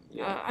bit.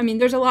 I mean,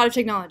 there's a lot of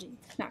technology.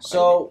 Not quite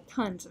a bit,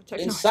 tons of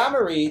technology. In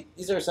summary,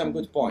 these are some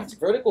good points.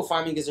 Vertical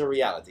farming is a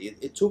reality.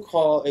 It took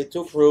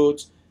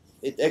root.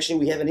 Actually,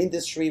 we have an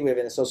industry, we have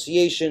an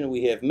association,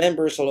 we have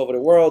members all over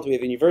the world, we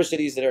have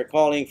universities that are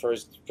calling for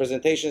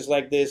presentations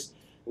like this,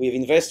 we have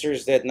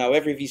investors that now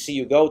every VC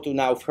you go to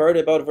now have heard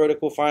about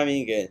vertical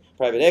farming, and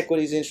private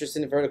equity is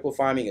interested in vertical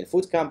farming, and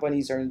food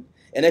companies are,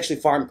 and actually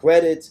farm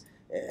credit,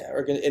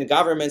 and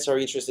governments are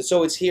interested.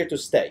 So it's here to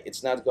stay.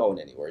 It's not going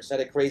anywhere. It's not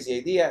a crazy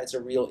idea. It's a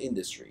real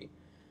industry.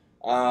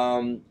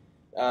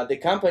 The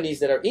companies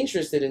that are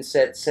interested in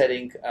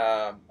setting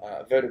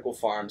vertical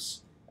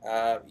farms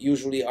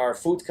usually are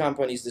food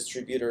companies,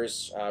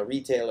 distributors,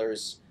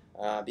 retailers,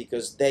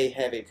 because they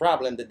have a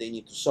problem that they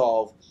need to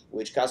solve,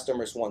 which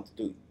customers want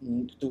to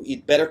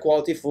eat better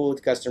quality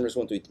food. Customers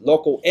want to eat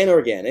local and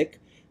organic.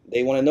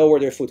 They want to know where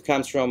their food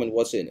comes from and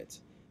what's in it.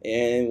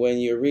 And when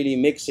you're really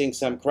mixing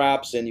some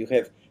crops and you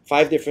have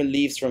 5 different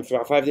leaves from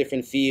 5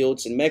 different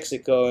fields in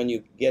Mexico and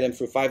you get them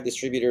through 5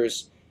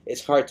 distributors,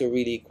 it's hard to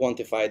really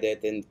quantify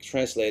that and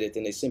translate it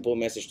in a simple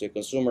message to a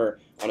consumer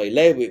on a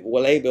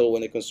label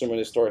when the consumer in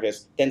the store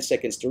has 10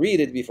 seconds to read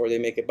it before they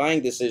make a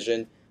buying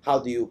decision. How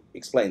do you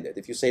explain that?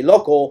 If you say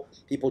local,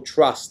 people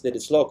trust that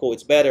it's local,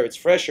 it's better, it's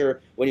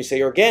fresher. When you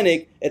say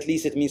organic, at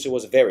least it means it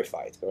was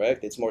verified,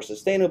 correct? It's more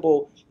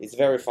sustainable, it's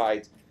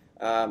verified,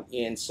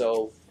 and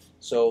so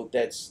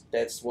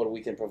that's what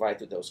we can provide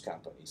to those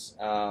companies.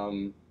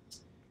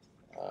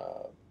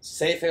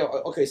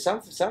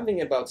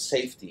 Something about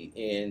safety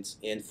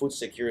and food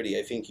security.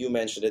 I think you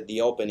mentioned at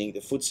the opening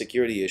the food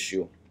security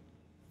issue,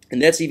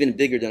 and that's even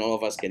bigger than all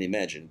of us can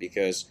imagine,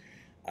 because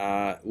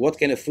what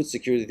kind of food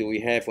security do we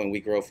have when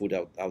we grow food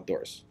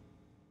outdoors?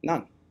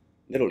 None,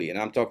 literally. And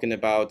I'm talking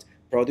about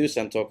produce,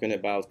 I'm talking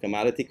about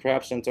commodity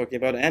crops, I'm talking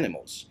about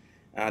animals.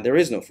 There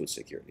is no food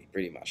security,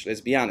 pretty much.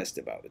 Let's be honest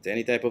about it.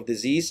 Any type of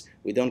disease,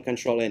 we don't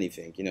control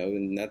anything,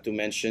 not to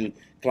mention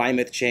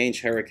climate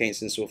change,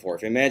 hurricanes, and so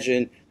forth.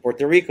 Imagine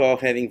Puerto Rico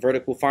having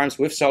vertical farms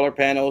with solar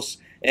panels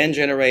and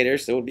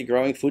generators that would be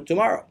growing food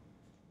tomorrow.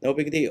 No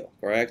big deal,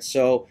 correct?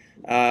 So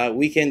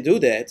we can do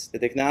that. The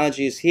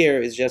technology is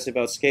here. It's just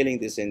about scaling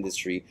this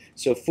industry.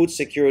 So food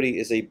security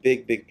is a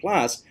big, big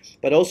plus,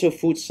 but also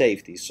food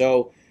safety.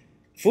 So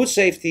food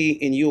safety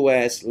in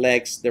U.S.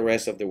 lags the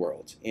rest of the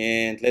world,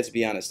 and let's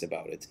be honest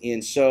about it.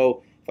 And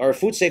so our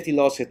food safety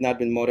laws have not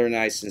been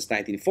modernized since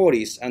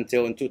 1940s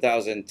until in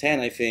 2010,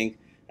 I think,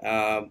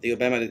 the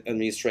Obama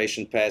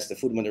administration passed the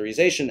Food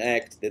Modernization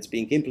Act that's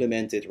being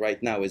implemented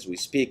right now as we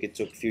speak. It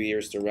took a few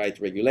years to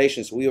write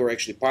regulations. We were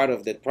actually part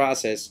of that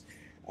process,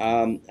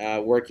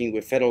 working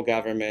with federal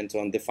government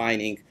on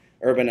defining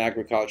urban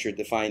agriculture,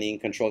 defining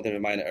controlled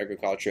environment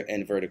agriculture,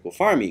 and vertical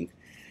farming.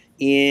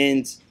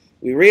 And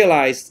we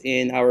realized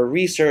in our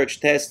research,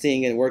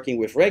 testing, and working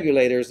with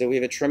regulators that we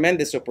have a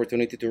tremendous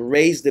opportunity to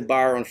raise the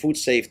bar on food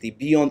safety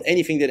beyond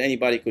anything that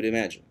anybody could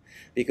imagine.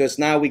 Because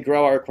now we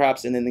grow our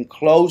crops in an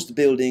enclosed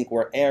building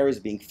where air is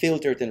being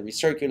filtered and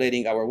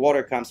recirculating. Our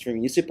water comes from a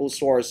municipal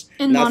source,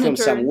 And not from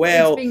some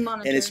well,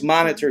 and it's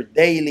monitored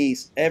daily,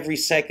 every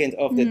second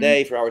of the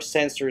day for our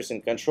sensors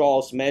and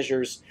controls,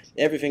 measures.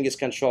 Everything is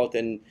controlled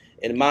and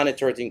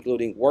monitored,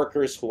 including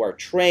workers who are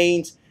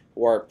trained,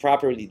 who are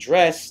properly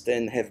dressed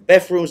and have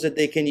bathrooms that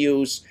they can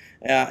use,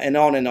 and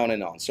on and on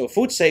and on. So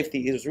food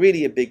safety is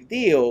really a big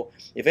deal.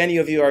 If any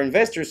of you are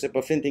investors that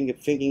are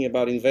thinking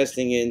about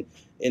investing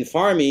in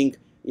farming,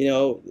 you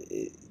know,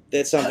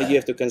 that's something you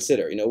have to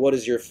consider. You know, what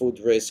is your food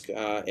risk?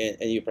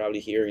 And you probably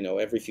hear, you know,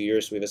 every few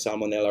years we have a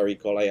salmonella or E.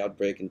 coli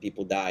outbreak and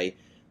people die.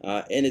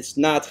 And it's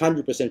not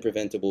 100%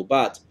 preventable,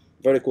 but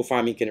vertical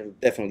farming can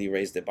definitely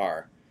raise the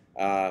bar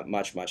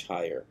much, much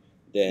higher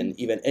than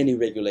even any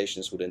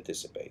regulations would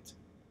anticipate.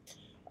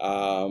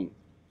 So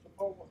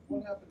Paul,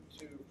 what happened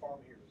to Farm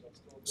Here? Is that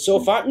still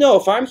So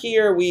Farm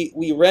Here,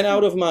 we ran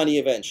out of money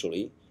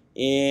eventually,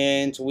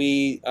 and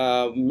we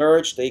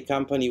merged a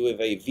company with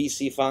a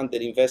VC fund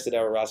that invested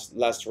our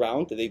last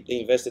round. They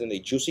invested in a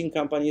juicing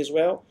company as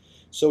well.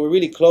 So we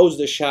really closed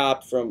the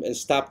shop and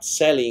stopped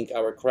selling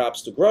our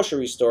crops to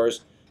grocery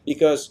stores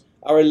because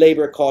our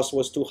labor cost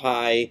was too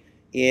high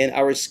and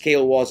our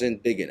scale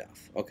wasn't big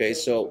enough. Okay,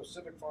 so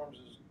Civic Farms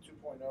is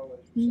 2.0, as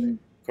you say.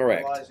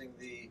 Correct. Realizing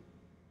the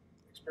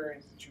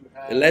experience that you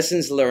had. The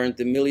lessons learned,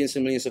 the millions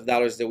and millions of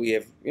dollars that we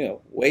have, you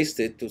know,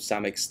 wasted to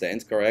some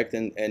extent, correct?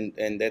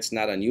 And that's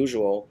not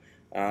unusual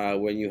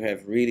when you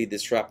have really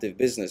disruptive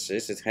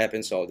businesses. It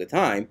happens all the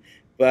time.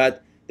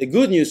 But the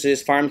good news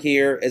is Farm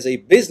Here as a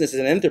business, as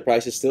an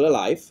enterprise, is still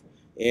alive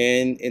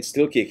and it's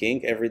still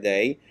kicking every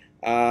day.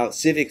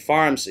 Civic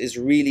Farms is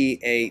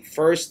really a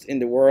first in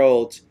the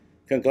world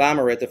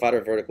conglomerate of other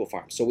vertical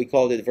farms. So we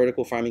called it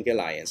Vertical Farming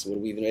Alliance. What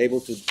we've been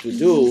able to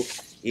do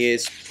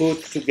is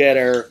put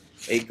together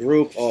a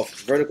group of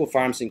vertical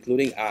farms,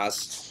 including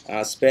us,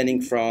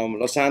 spanning from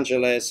Los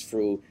Angeles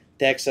through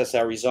Texas,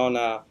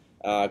 Arizona,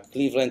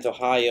 Cleveland,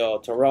 Ohio,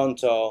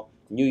 Toronto,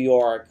 New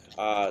York,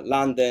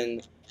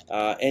 London,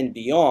 and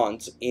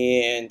beyond.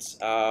 And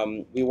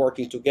we're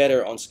working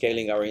together on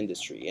scaling our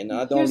industry. And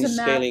not only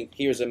scaling,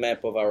 here's a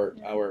map of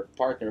our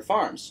partner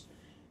farms.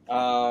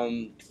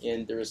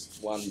 And there's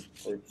one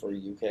for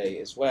UK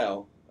as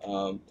well.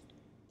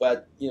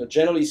 But you know,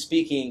 generally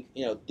speaking,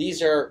 you know,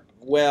 these are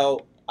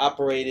well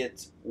operated,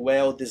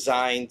 well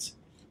designed,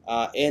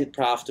 and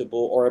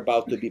profitable or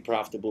about to be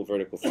profitable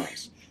vertical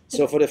farms.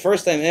 So for the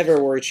first time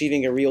ever, we're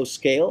achieving a real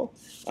scale.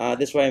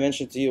 That's why I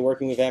mentioned to you,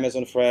 working with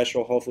Amazon Fresh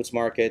or Whole Foods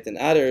Market and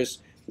others,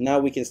 now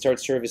we can start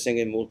servicing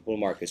in multiple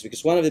markets.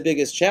 Because one of the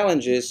biggest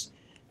challenges,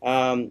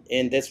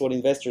 and that's what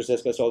investors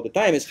ask us all the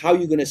time, is how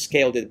you're going to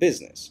scale that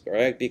business,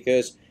 correct?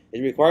 Because it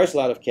requires a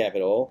lot of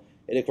capital,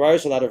 it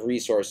requires a lot of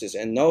resources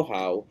and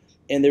know-how,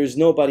 and there's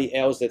nobody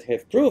else that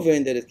have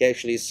proven that it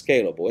actually is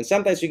scalable. And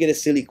sometimes you get a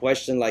silly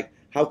question like,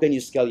 how can you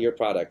scale your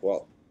product?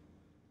 Well,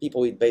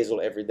 people eat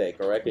basil every day,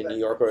 correct? In New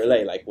York or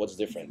LA, like what's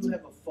different? Do you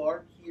have a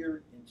farm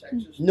here in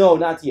Texas? No,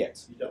 not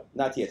yet. You don't?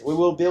 Not yet. We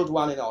will build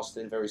one in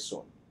Austin very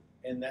soon.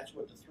 And that's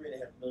what the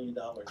 $3.5 million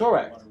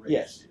Correct. you want to raise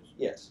Yes. is?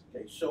 Yes.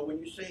 Okay, so when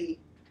you say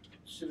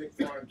Civic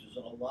Farms is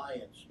an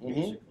alliance,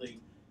 basically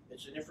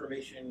it's an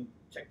information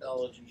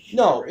technology sharing.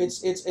 No,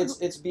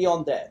 it's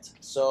beyond that.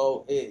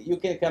 So you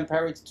can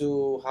compare it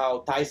to how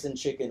Tyson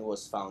Chicken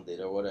was founded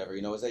or whatever.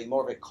 You know, it's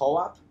more of a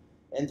co-op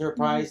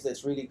enterprise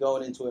that's really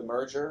going into a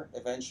merger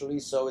eventually.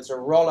 So it's a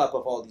roll-up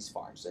of all these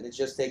farms, and it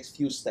just takes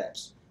few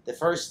steps. The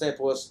first step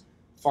was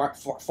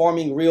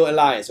forming real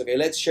alliance. Okay,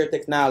 let's share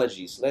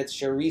technologies, let's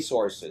share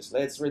resources,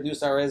 let's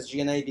reduce our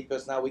SG&A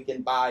because now we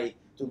can buy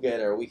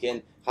together, we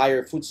can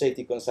hire food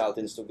safety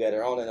consultants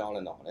together, on and on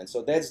and on. And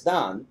so that's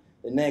done.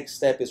 The next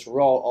step is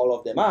roll all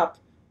of them up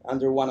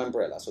under one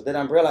umbrella. So that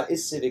umbrella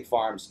is Civic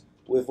Farms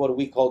with what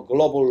we call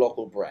global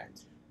local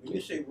brand. When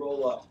you say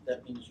roll up,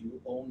 that means you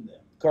own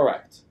them.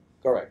 Correct.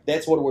 Correct.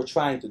 That's what we're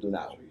trying to do now.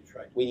 That's what you're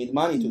trying to We need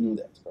money to do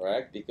that,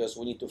 correct? Because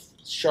we need to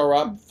shore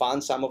up,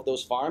 fund some of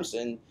those farms,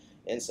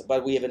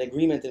 but we have an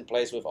agreement in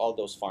place with all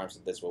those farms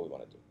that that's what we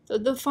want to do. So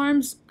the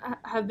farms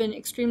have been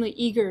extremely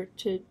eager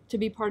to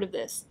be part of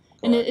this.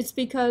 Correct. And it's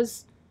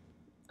because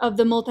of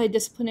the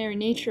multidisciplinary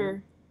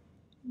nature.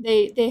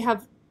 They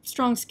have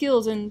strong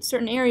skills in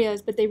certain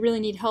areas, but they really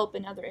need help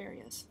in other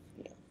areas.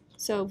 Yeah.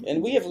 So,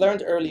 and we have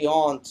learned early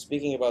on,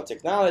 speaking about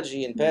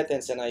technology and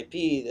patents and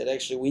IP, that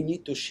actually we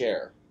need to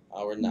share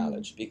our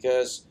knowledge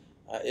because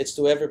it's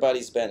to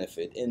everybody's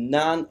benefit. And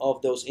none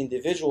of those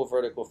individual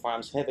vertical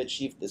farms have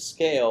achieved the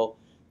scale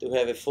to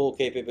have a full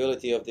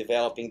capability of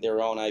developing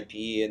their own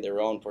IP and their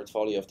own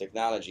portfolio of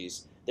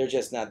technologies. They're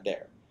just not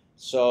there.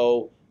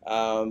 So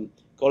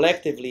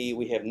collectively,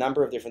 we have a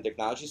number of different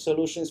technology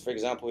solutions. For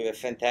example, we have a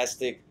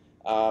fantastic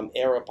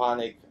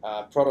aeroponic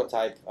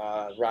prototype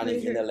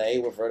running in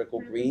LA with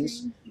vertical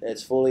greens.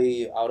 It's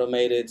fully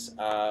automated,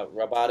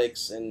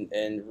 robotics,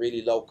 and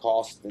really low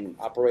cost and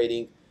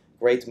operating.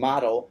 great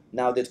model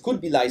now that could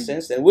be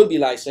licensed and will be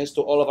licensed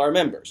to all of our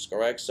members,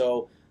 correct?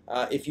 So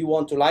if you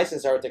want to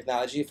license our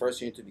technology, first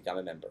you need to become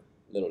a member,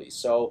 literally.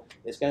 So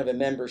it's kind of a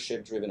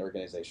membership-driven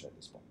organization at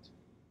this point.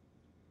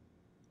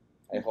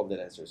 I hope that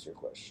answers your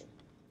question.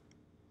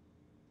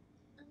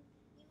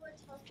 You were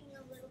talking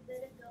a little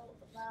bit ago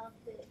about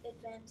the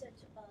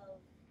advantage of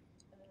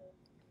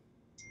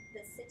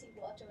the city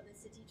water or the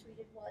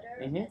city-treated water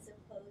as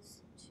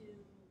opposed to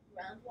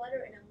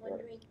groundwater, and I'm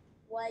wondering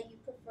why you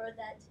prefer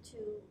that to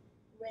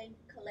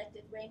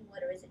collected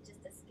rainwater. Is it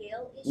just a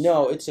scale issue?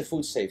 No, it's a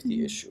food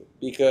safety issue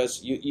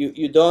because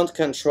you don't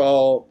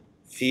control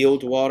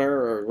field water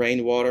or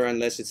rainwater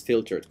unless it's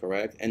filtered,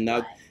 correct? And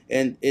now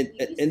and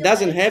it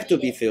doesn't have to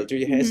be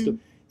filtered. It has to.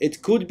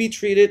 It could be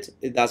treated.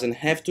 It doesn't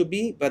have to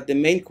be. But the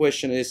main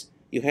question is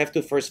you have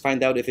to first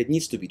find out if it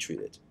needs to be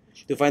treated.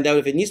 To find out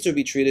if it needs to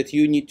be treated,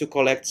 you need to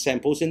collect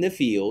samples in the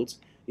field.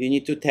 You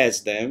need to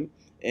test them,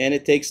 and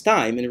it takes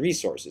time and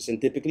resources.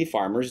 And typically,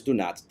 farmers do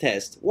not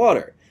test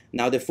water.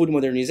 Now, the Food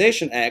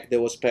Modernization Act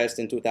that was passed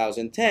in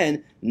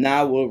 2010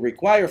 now will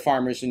require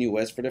farmers in the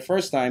U.S. for the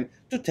first time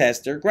to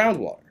test their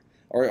groundwater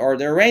or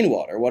their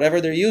rainwater.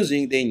 Whatever they're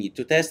using, they need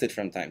to test it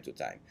from time to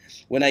time.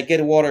 When I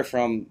get water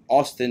from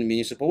Austin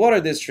Municipal Water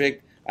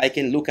District, I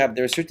can look up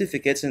their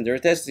certificates and their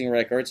testing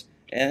records,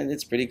 and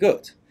it's pretty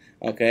good.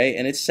 Okay,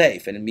 and it's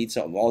safe and it meets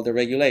all the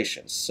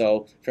regulations.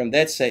 So from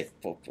that safe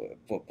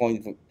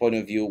point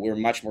of view, we're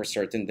much more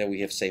certain that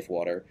we have safe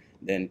water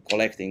than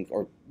collecting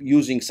or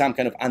using some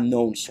kind of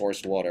unknown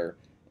source water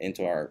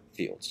into our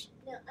fields.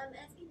 Now, I'm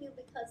asking you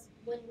because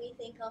when we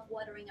think of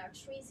watering our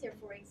trees here,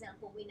 for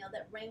example, we know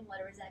that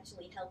rainwater is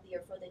actually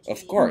healthier for the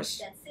trees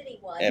than city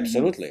water.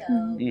 Absolutely.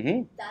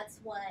 So that's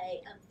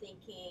why I'm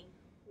thinking,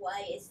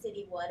 why is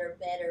city water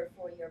better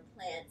for your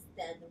plants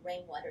than the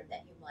rainwater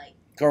that you might?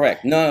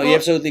 Correct. No, you're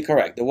absolutely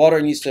correct. The water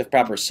needs to have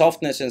proper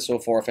softness and so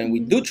forth, and we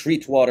do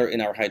treat water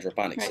in our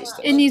hydroponic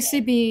system. It needs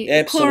to be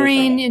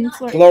chlorine and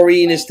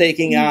chlorine is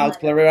taking out,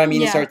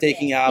 chloramines are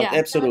taking out.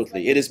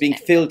 Absolutely, it is being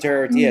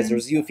filtered. Yes,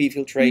 there's UV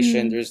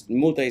filtration. There's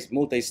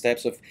multi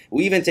steps of.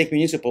 We even take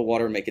municipal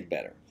water and make it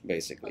better,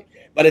 basically.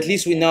 But at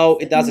least we know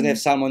it doesn't have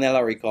salmonella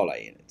or E.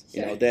 coli in it.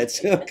 You know,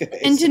 that's okay.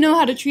 And to know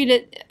how to treat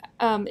it,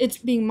 it's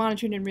being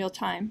monitored in real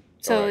time.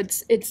 So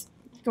it's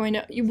going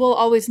to. You will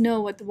always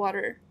know what the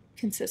water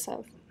consists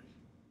of.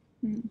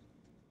 You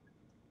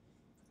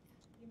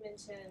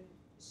mentioned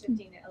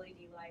shifting to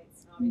LED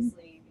lights, and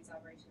obviously these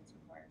operations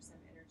require some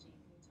energy.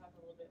 Can you talk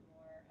a little bit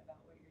more about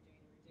what you're doing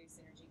to reduce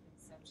energy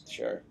consumption?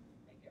 Sure.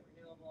 Make it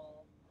renewable.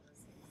 All those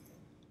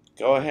things.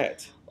 Go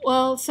ahead.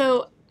 Well,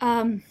 so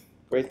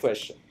great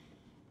question.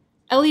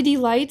 LED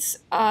lights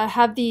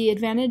have the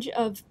advantage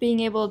of being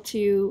able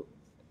to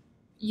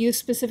use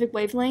specific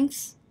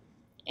wavelengths,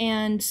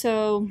 and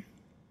so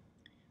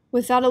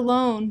with that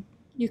alone,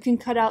 you can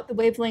cut out the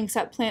wavelengths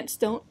that plants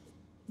don't,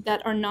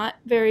 that are not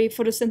very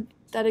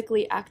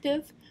photosynthetically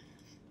active.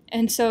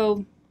 And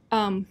so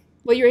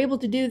what you're able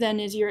to do then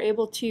is you're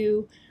able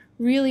to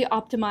really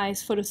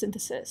optimize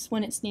photosynthesis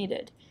when it's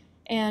needed.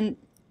 And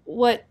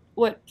what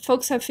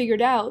folks have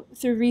figured out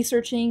through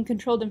researching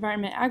controlled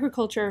environment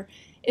agriculture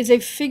is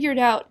they've figured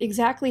out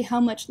exactly how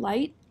much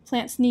light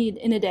plants need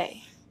in a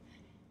day.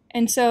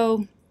 And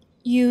so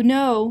you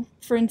know,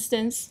 for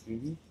instance,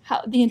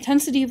 how the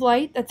intensity of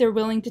light that they're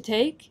willing to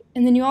take,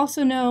 and then you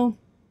also know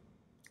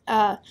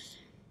how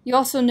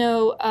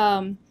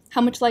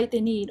much light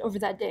they need over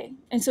that day.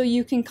 And so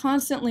you can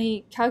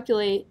constantly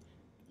calculate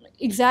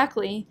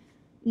exactly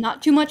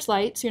not too much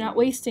light, so you're not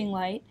wasting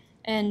light,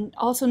 and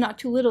also not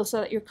too little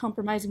so that you're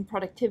compromising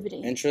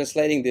productivity. And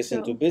translating this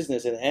into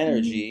business and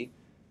energy,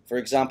 for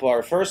example,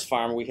 our first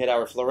farm, we had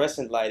our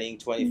fluorescent lighting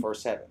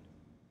 24/7.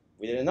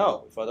 We didn't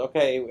know. We thought,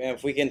 okay,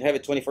 if we can have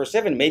it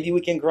 24/7, maybe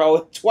we can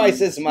grow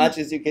twice as much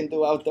as you can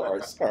do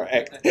outdoors.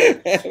 Correct.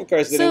 Of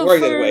course, it didn't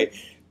work that way.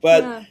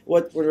 But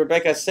what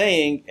Rebecca's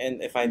saying,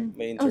 and if I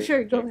may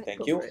interject, go ahead.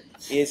 thank you,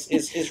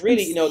 is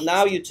really, you know,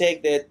 now you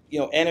take that, you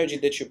know, energy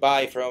that you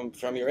buy from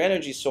your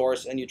energy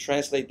source and you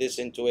translate this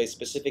into a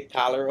specific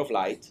color of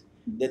light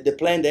that the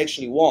plant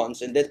actually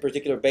wants, and that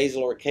particular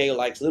basil or kale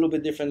likes a little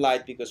bit different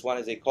light because one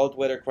is a cold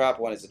weather crop,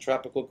 one is a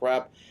tropical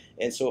crop,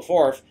 and so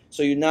forth.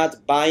 So you're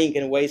not buying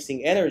and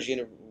wasting energy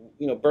and,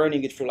 you know,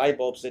 burning it for light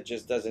bulbs. That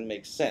just doesn't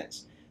make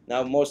sense.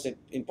 Now, most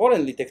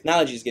importantly,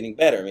 technology is getting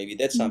better. Maybe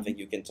that's something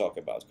you can talk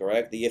about,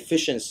 correct? The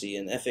efficiency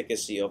and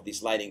efficacy of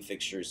these lighting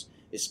fixtures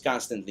is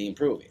constantly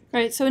improving.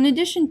 Right. So in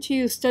addition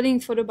to studying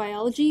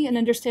photobiology and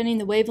understanding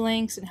the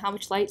wavelengths and how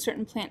much light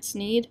certain plants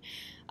need,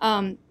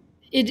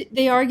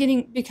 they are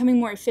becoming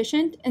more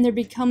efficient, and the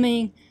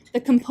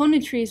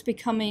componentry is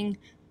becoming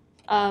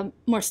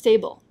more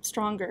stable,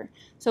 stronger.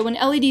 So when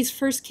LEDs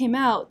first came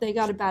out, they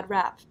got a bad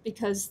rap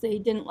because they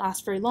didn't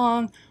last very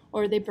long,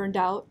 or they burned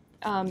out,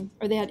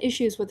 or they had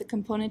issues with the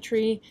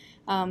componentry.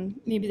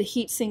 Maybe the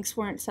heat sinks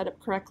weren't set up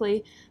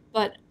correctly.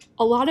 But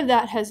a lot of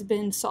that has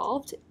been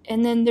solved,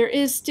 and then there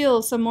is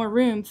still some more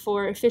room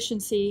for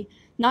efficiency,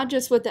 not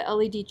just with the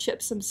LED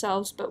chips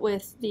themselves, but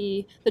with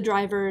the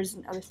drivers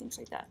and other things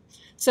like that.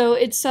 So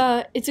it's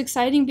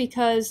exciting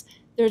because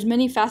there's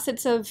many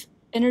facets of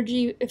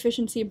energy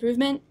efficiency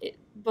improvement,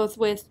 both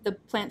with the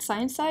plant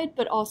science side,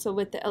 but also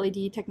with the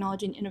LED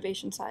technology and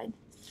innovation side.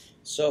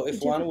 So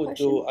if one would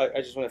do, I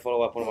just want to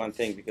follow up on one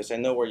thing, because I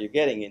know where you're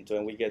getting into,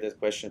 and we get that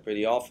question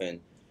pretty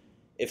often.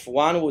 If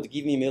one would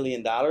give me $1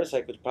 million,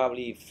 I could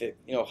probably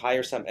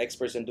hire some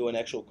experts and do an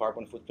actual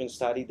carbon footprint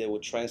study that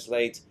would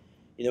translate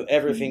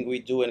everything we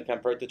do and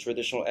compare to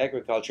traditional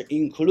agriculture,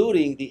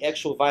 including the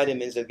actual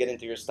vitamins that get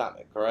into your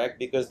stomach, correct?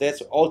 Because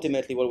that's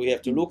ultimately what we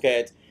have to look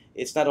at.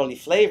 It's not only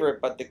flavor,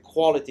 but the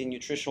quality and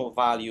nutritional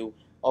value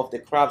of the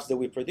crops that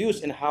we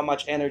produce and how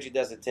much energy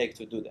does it take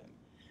to do them.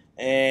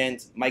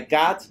 And my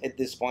gut, at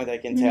this point, I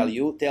can tell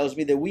you, tells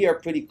me that we are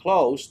pretty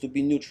close to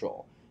be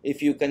neutral.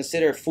 If you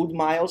consider food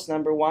miles,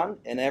 number one,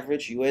 an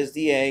average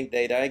USDA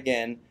data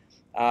again,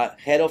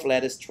 head of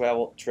lettuce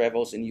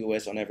travels in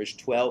U.S. on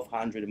average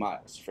 1,200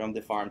 miles from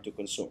the farm to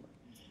consumer.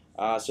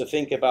 So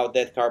think about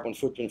that carbon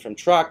footprint from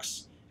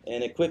trucks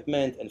and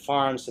equipment and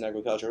farms and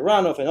agricultural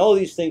runoff and all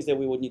these things that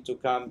we would need to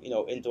come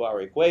into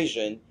our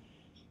equation.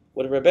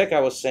 What Rebecca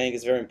was saying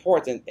is very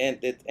important, and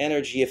that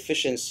energy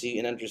efficiency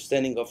and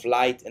understanding of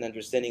light and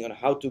understanding on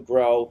how to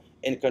grow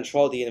and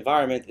control the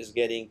environment is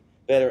getting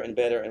better and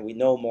better, and we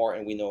know more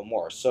and we know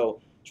more.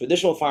 So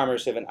traditional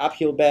farmers have an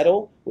uphill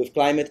battle with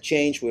climate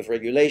change, with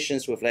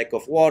regulations, with lack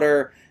of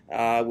water,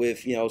 with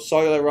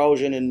soil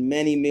erosion and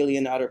many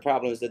million other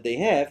problems that they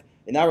have.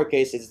 In our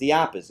case, it's the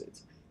opposite.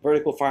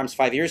 Vertical farms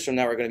 5 years from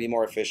now are going to be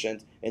more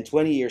efficient, and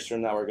 20 years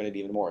from now are going to be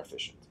even more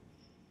efficient.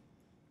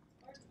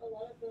 Aren't a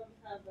lot of them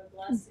have a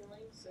glass ceiling,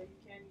 so you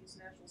can use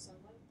natural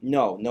sunlight?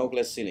 No, no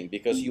glass ceiling,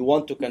 because you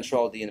want to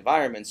control the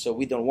environment, so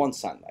we don't want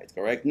sunlight,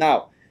 correct?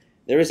 Now,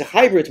 there is a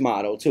hybrid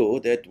model too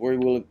that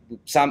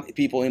some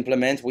people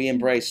implement, we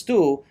embrace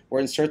too, where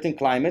in certain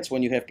climates,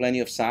 when you have plenty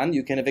of sun,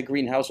 you can have a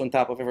greenhouse on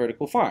top of a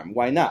vertical farm.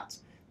 Why not?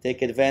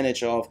 Take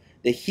advantage of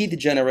the heat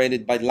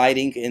generated by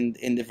lighting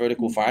in the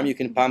vertical farm. You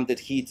can pump that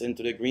heat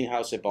into the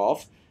greenhouse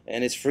above,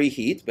 and it's free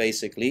heat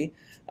basically,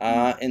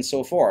 and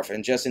so forth.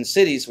 And just in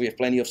cities, we have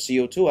plenty of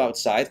CO2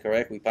 outside,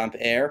 correct? We pump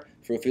air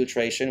through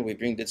filtration, we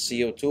bring that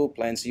CO2,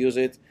 plants use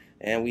it,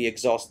 and we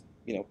exhaust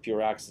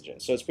pure oxygen.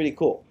 So it's pretty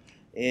cool.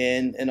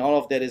 And all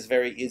of that is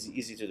very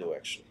easy to do,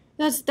 actually.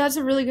 That's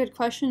a really good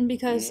question,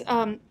 because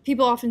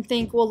people often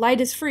think, well, light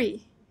is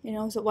free,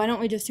 so why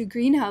don't we just do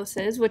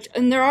greenhouses?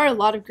 And there are a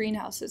lot of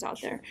greenhouses out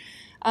there.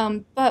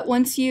 But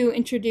once you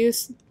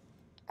introduce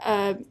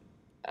a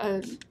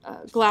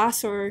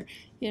glass or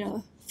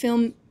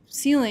film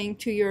ceiling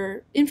to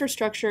your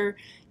infrastructure,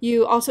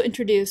 you also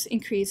introduce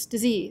increased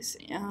disease,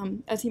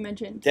 as you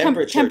mentioned.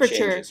 Temperature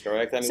changes,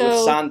 correct? I mean, with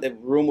sun, the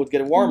room would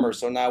get warmer,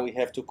 so now we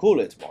have to cool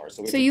it more.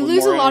 So you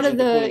lose a lot of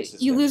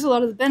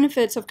the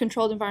benefits of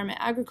controlled environment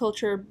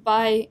agriculture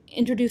by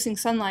introducing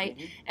sunlight,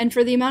 and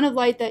for the amount of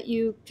light that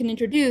you can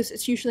introduce,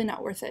 it's usually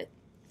not worth it.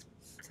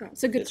 So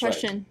it's a good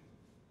question.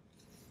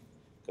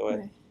 Right. Go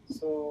ahead.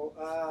 So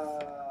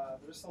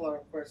there's a lot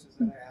of questions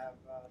that I have.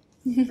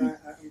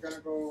 I'm gonna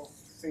go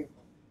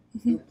simple.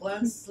 Do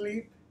plants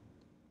sleep?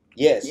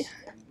 Yes.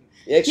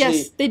 Yeah. Actually,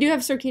 yes, they do have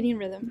circadian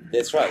rhythm.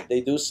 That's right.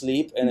 They do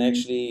sleep, and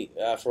actually,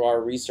 for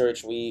our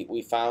research,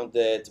 we found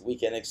that we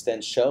can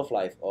extend shelf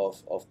life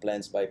of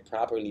plants by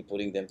properly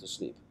putting them to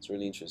sleep. It's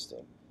really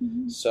interesting.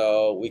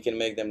 So we can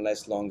make them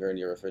last longer in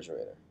your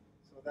refrigerator.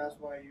 So that's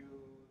why you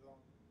don't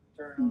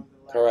turn on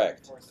the light.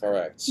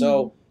 Correct.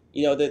 So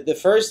the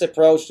first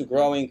approach to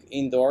growing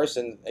indoors,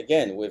 and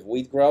again with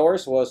wheat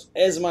growers, was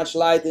as much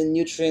light and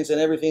nutrients and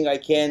everything I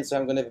can, so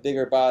I'm going to have a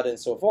bigger bud and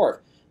so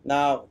forth.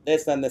 Now,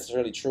 that's not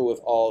necessarily true with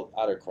all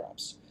other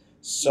crops.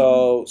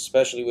 So,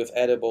 especially with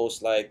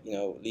edibles like,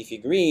 leafy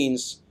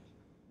greens,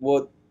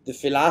 what the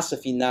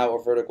philosophy now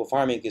of vertical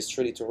farming is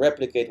truly to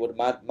replicate what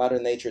Mother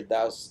Nature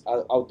does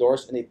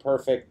outdoors in a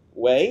perfect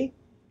way.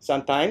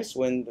 Sometimes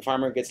when the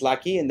farmer gets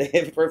lucky and they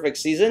have a perfect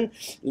season,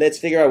 let's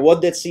figure out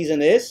what that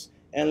season is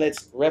and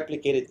let's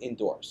replicate it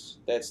indoors.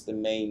 That's the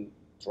main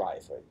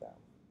drive right now.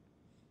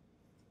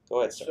 Go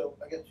ahead, sir. So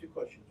I got two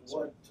questions.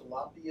 One,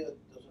 tilapia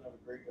doesn't have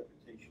a great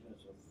reputation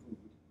as a food.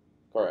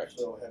 Correct.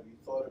 So have you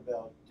thought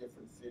about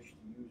different fish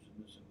to use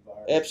in this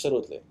environment?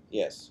 Absolutely,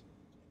 yes.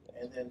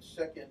 And then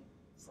second,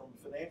 from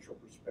a financial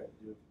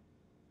perspective,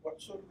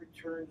 what sort of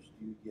returns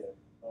do you get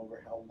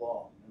over how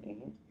long? I mean,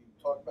 you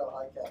talk about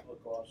high capital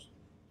costs,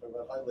 talk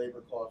about high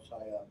labor costs,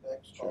 high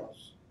OpEx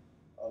costs.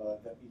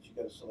 That means you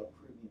got to sell a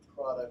premium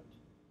product.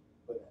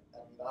 But I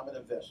mean, I'm an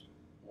investor.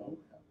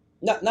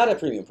 Not a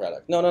premium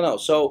product. No.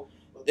 So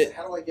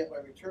how do I get my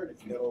return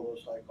if you got all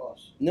those high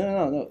costs?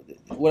 No.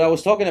 What I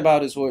was talking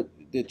about is what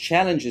the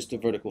challenges to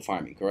vertical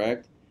farming,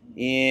 correct?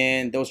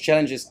 And those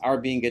challenges are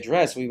being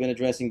addressed. We've been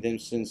addressing them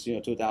since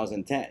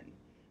 2010,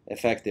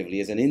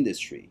 effectively as an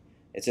industry.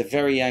 It's a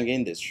very young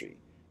industry.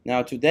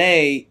 Now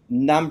today,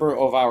 number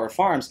of our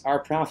farms are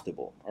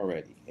profitable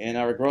already, and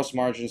our gross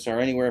margins are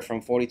anywhere from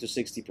 40 to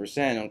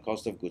 60% on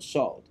cost of goods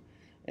sold,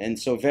 and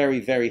so very,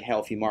 very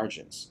healthy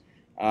margins.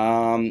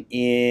 That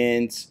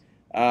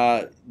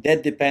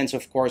depends,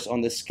 of course,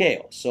 on the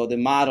scale. So the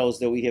models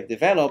that we have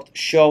developed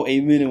show a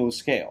minimum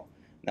scale.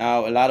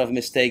 Now, a lot of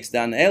mistakes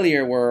done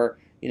earlier were,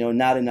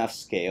 not enough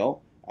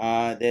scale.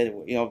 That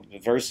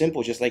very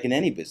simple, just like in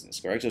any business,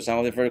 correct? So some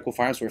of the vertical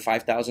farms were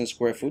 5,000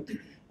 square foot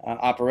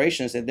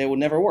operations, and they would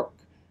never work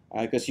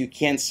because you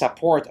can't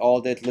support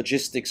all that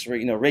logistics,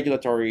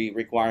 regulatory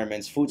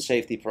requirements, food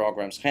safety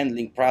programs,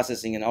 handling,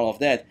 processing, and all of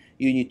that.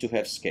 You need to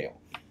have scale.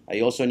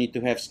 You also need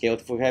to have scale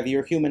to have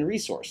your human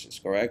resources,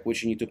 correct,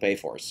 which you need to pay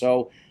for.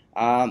 So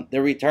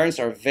the returns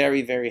are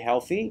very, very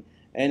healthy.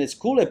 And it's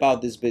cool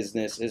about this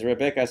business, as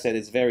Rebecca said,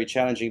 it's very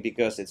challenging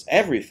because it's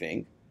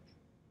everything.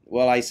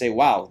 Well, I say,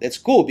 wow, that's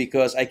cool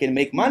because I can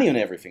make money on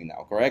everything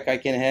now, correct? I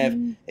can have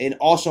an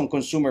awesome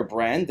consumer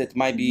brand that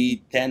might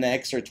be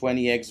 10x or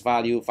 20x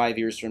value 5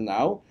 years from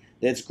now.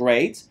 That's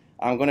great.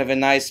 I'm going to have a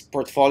nice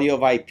portfolio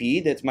of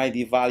IP that might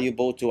be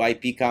valuable to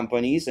IP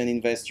companies and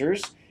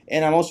investors.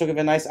 And I'm also going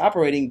to have a nice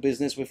operating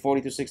business with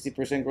 40 to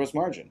 60% gross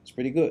margin. It's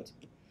pretty good.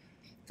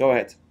 Go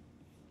ahead.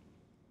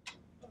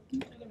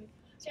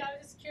 Yeah, I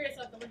was just curious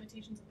about the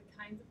limitations of the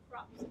kinds of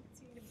crops that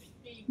seem to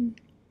be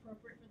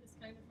appropriate for this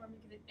kind of farming.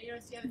 Because I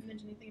noticed you haven't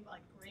mentioned anything about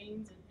like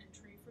grains and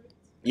tree fruits.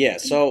 Yeah,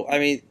 so I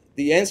mean,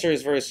 the answer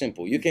is very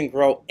simple. You can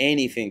grow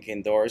anything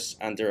indoors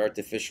under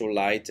artificial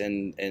light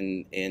and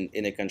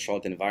in a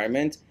controlled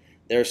environment.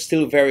 There are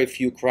still very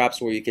few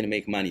crops where you can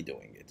make money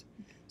doing it.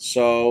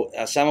 So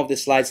some of the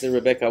slides that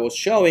Rebecca was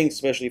showing,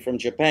 especially from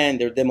Japan,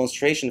 they're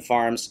demonstration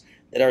farms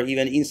that are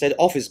even inside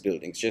office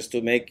buildings, just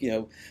to make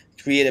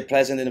create a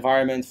pleasant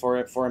environment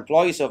for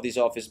employees of these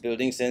office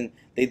buildings, and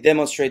they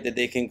demonstrate that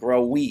they can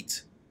grow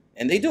wheat,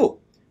 and they do,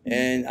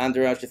 and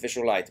under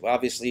artificial light. Well,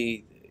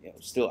 obviously,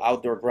 still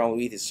outdoor grown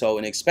wheat is so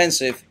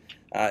inexpensive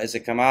as a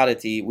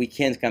commodity. We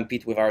can't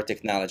compete with our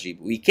technology.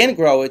 We can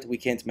grow it. We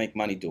can't make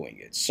money doing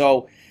it.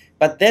 So,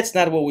 but that's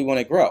not what we want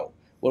to grow.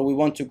 What we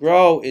want to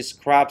grow is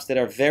crops that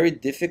are very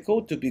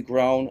difficult to be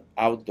grown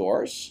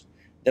outdoors,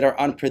 that are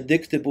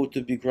unpredictable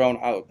to be grown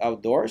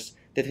outdoors,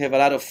 that have a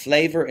lot of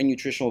flavor and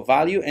nutritional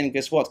value, and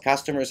guess what?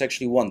 Customers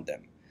actually want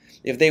them.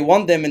 If they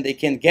want them and they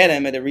can't get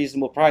them at a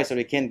reasonable price or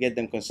they can't get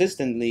them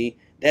consistently,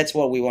 that's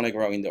what we want to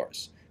grow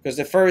indoors. Because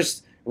the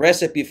first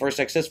recipe for a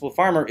successful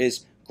farmer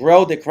is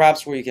grow the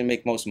crops where you can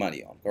make most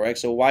money on, correct?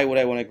 So why would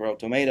I want to grow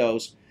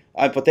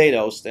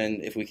potatoes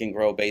than if we can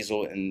grow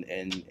basil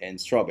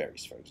and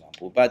strawberries, for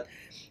example? But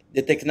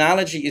the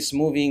technology is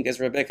moving, as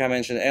Rebecca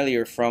mentioned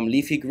earlier, from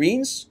leafy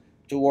greens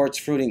towards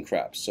fruiting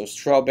crops. So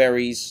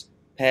strawberries,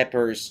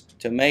 peppers,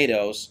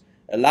 tomatoes,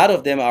 a lot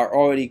of them are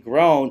already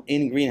grown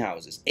in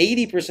greenhouses.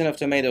 80% of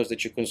tomatoes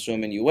that you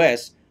consume in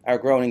US are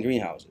grown in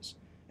greenhouses.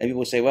 And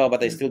people say, well, but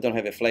they still don't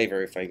have a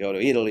flavor. If I go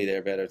to Italy,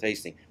 they're better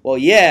tasting. Well,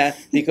 yeah,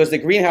 because the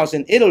greenhouse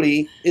in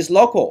Italy is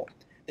local.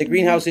 The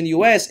greenhouse in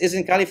US is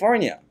in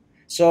California.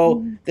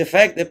 So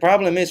the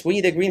problem is we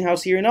need a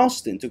greenhouse here in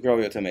Austin to grow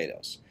your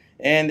tomatoes.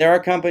 And there are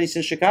companies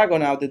in Chicago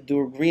now that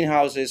do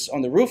greenhouses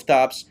on the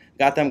rooftops.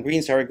 Gotham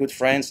Greens are good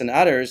friends and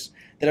others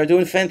that are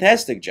doing a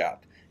fantastic job.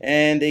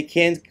 And they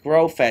can't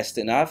grow fast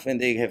enough, and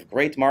they have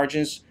great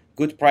margins,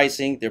 good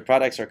pricing. Their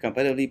products are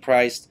competitively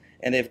priced,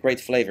 and they have great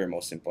flavor,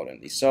 most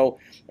importantly. So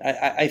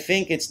I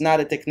think it's not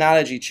a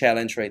technology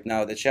challenge right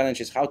now. The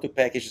challenge is how to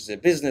package as a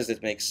business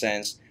that makes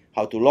sense,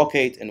 how to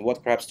locate and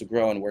what crops to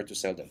grow and where to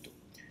sell them to.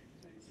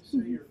 So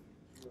your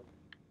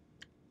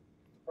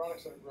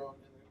products that are grown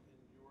in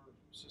your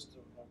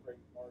system have great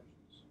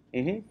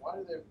margins. Why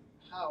do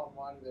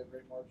they have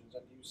great margins?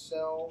 And do you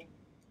sell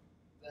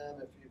them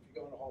if you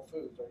go into Whole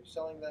Foods? Are you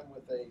selling them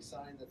with a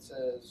sign that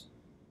says,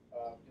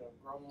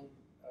 grown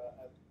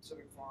at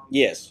Civic Farms?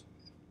 Yes.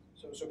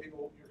 So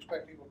you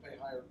expect people to pay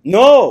higher?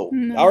 No.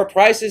 Our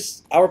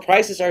prices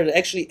are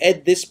actually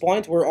at this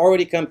point we're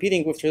already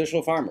competing with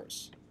traditional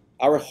farmers.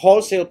 Our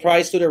wholesale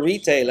price to the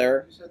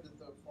retailer. You said that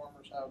the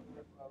farmers have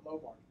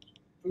low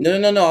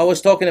margins. No. I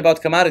was talking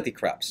about commodity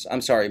crops.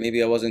 I'm sorry,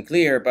 maybe I wasn't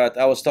clear, but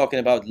I was talking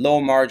about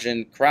low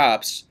margin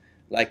crops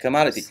like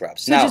commodity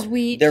crops. Such as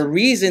wheat. The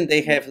reason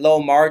they have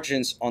low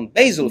margins on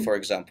basil, for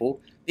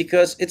example,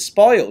 because it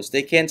spoils.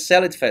 They can't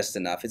sell it fast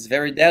enough. It's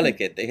very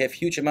delicate. They have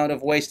huge amount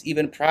of waste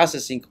even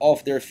processing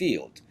off their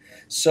field.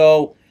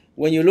 So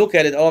when you look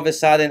at it, all of a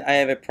sudden I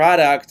have a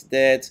product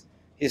that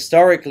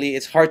historically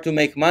it's hard to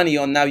make money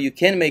on. Now you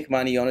can make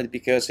money on it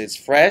because it's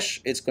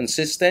fresh, it's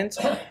consistent,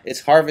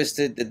 it's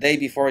harvested the day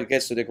before it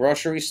gets to the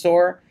grocery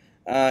store,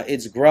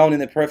 it's grown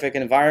in a perfect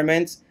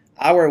environment.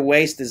 Our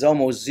waste is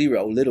almost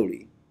zero,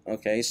 literally.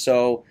 Okay,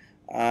 so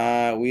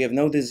we have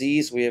no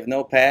disease, we have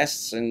no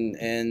pests, and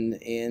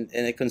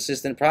a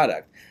consistent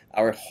product.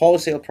 Our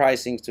wholesale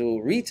pricing to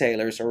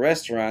retailers or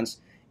restaurants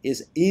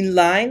is in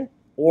line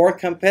or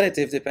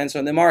competitive, depends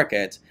on the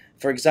market.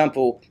 For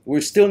example,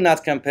 we're still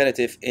not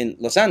competitive in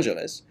Los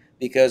Angeles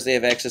because they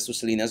have access to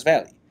Salinas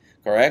Valley,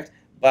 correct?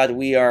 But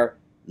we are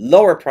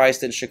lower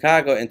priced in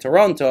Chicago and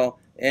Toronto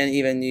and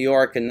even New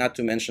York, and not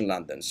to mention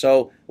London.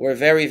 So we're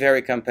very,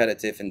 very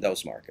competitive in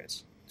those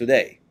markets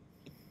today.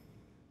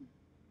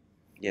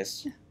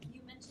 Yes?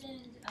 You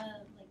mentioned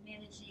like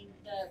managing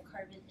the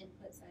carbon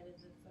input side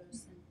of the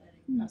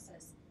photosynthetic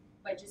process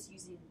by just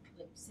using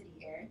like city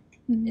air.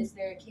 Is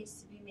there a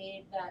case to be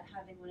made that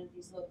having one of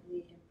these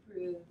locally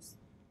improves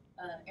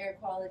air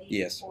quality?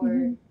 Yes. Or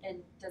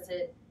and does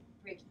it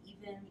break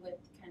even with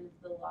kind of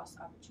the lost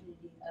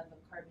opportunity of a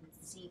carbon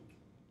sink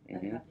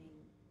of having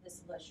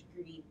this lush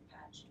green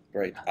patch?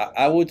 Right.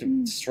 I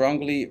would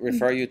strongly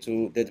refer you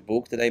to that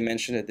book that I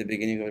mentioned at the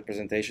beginning of the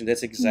presentation.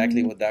 That's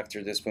exactly what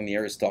Dr.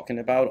 Despommier is talking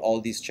about,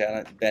 all these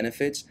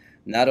benefits,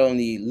 not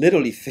only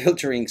literally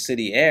filtering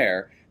city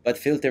air, but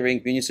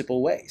filtering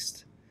municipal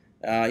waste.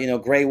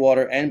 Gray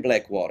water and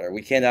black water.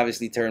 We can't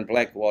obviously turn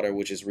black water,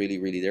 which is really,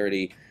 really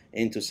dirty,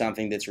 into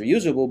something that's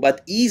reusable,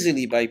 but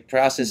easily by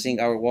processing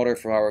our water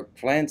for our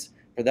plant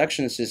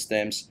production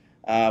systems,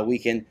 we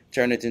can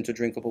turn it into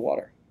drinkable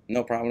water.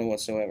 No problem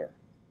whatsoever.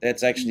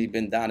 That's actually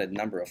been done at a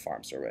number of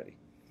farms already.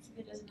 So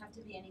there doesn't have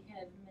to be any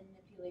kind of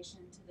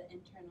manipulation to the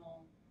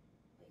internal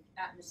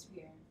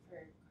atmosphere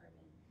for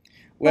carbon?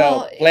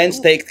 Well, plants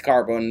take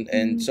carbon,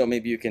 and so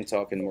maybe you can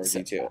talk in more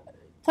detail.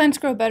 Plants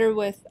grow better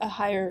with a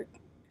higher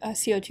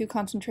CO2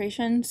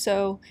 concentration.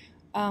 So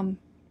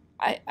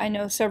I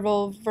know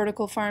several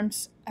vertical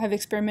farms have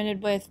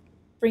experimented with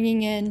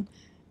bringing in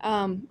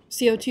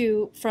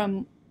CO2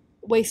 from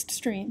waste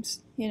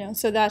streams.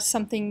 So that's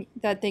something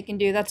that they can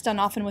do. That's done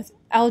often with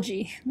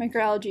algae,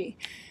 microalgae,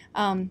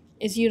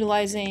 is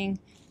utilizing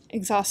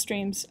exhaust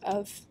streams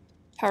of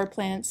power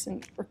plants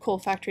or coal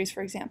factories,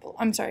 for example.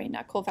 I'm sorry,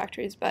 not coal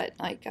factories, but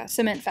like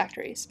cement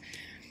factories.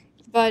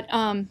 But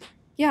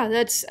yeah,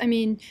 that's, I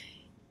mean,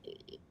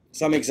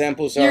 some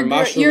examples are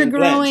mushroom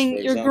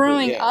plants, you're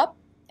growing up,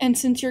 and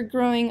since you're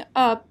growing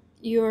up,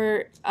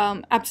 you're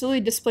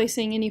absolutely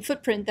displacing any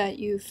footprint that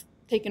you've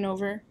taken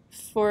over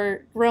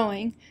for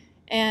growing,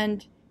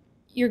 and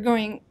you're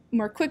growing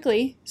more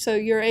quickly, so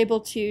you're able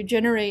to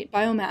generate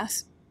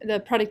biomass. The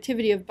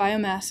productivity of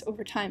biomass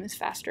over time is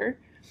faster,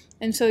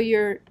 and so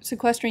you're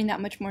sequestering that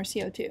much more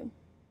CO2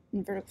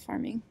 in vertical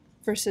farming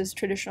versus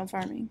traditional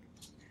farming.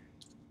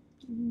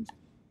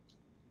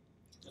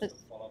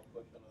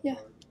 Yeah.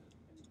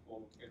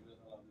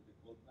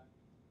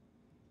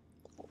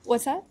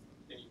 What's that?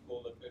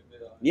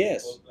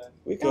 Yes,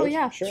 we could. Oh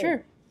yeah,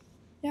 sure.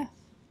 Yeah.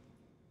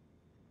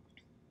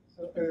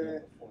 So,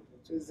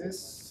 is this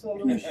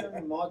solution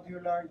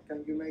modular?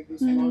 Can you make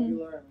this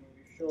modular? I mean,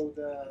 you show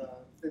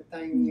the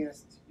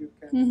tiniest you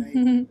can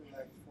make,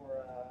 like for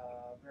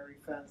a very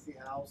fancy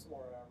house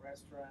or a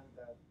restaurant.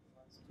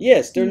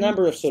 Yes, there are a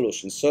number of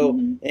solutions. So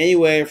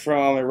anywhere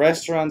from a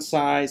restaurant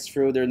size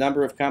through there are a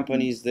number of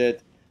companies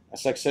that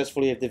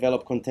successfully have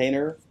developed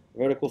container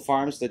vertical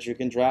farms that you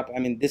can drop. I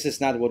mean, this is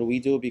not what we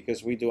do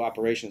because we do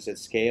operations at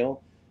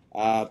scale.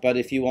 But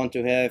if you want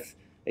to have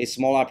a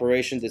small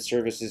operation that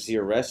services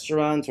your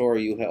restaurant, or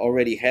you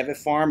already have a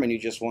farm and you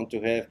just want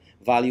to have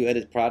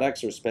value-added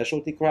products or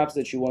specialty crops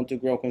that you want to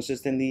grow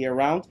consistently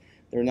around,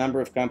 there are a number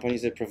of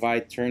companies that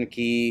provide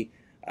turnkey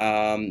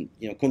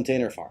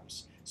container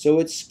farms. So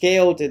it's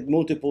scaled at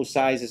multiple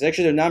sizes.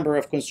 Actually, a number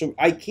of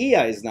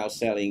IKEA is now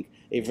selling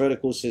a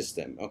vertical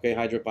system,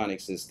 hydroponic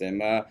system.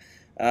 There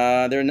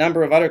are a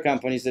number of other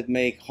companies that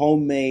make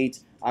homemade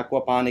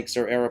aquaponics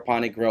or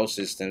aeroponic grow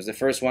systems. The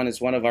first one is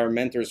one of our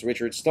mentors,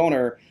 Richard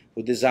Stoner,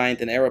 who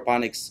designed an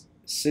aeroponics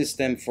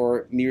system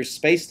for Mir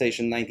space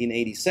station in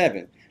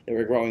 1987. They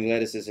were growing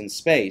lettuces in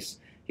space.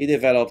 He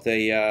developed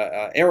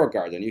a aero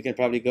garden. You can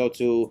probably go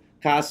to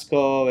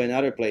Costco and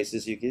other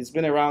places. It's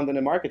been around in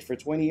the market for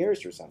 20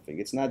 years or something.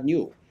 It's not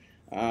new.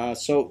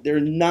 So there are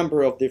a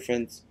number of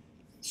different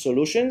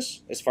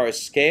solutions as far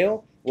as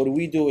scale. What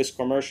we do is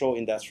commercial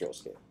industrial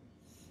scale.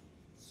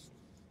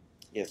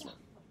 Yes, ma'am.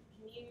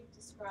 Can you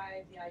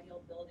describe the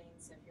ideal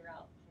buildings if you're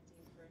out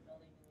hunting for a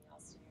building in the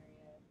Austin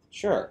area?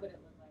 Sure. What would it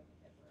look like if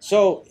it were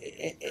So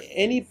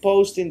any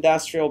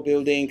post-industrial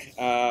building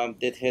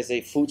that has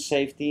a food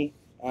safety,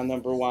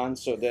 number one,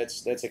 so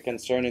that's a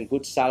concern, and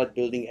good solid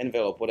building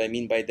envelope. What I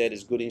mean by that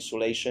is good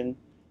insulation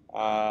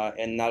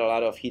and not a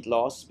lot of heat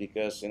loss,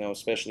 because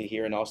especially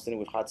here in Austin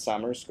with hot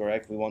summers,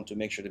 correct, we want to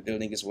make sure the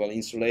building is well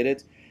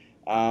insulated.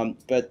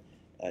 But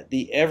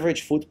the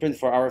average footprint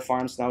for our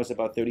farms now is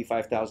about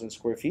 35,000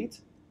 square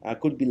feet.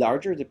 Could be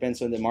larger,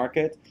 depends on the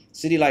market.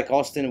 City like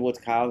Austin would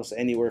house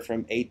anywhere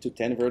from 8 to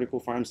 10 vertical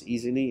farms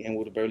easily and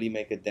would barely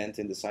make a dent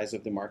in the size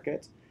of the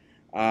market.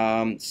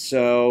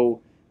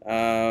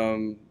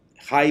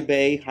 High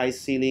bay, high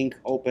ceiling,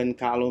 open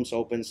columns,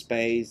 open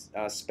space,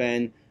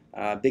 span,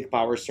 big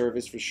power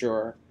service for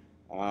sure,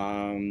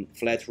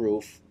 flat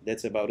roof.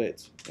 That's about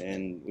it.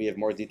 And we have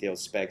more detailed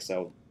specs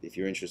out. If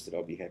you're interested,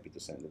 I'll be happy to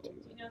send it over.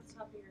 Do you know off the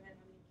top of your head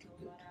how many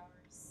kilowatt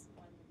hours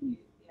the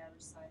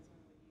average size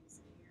one would use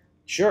in a year?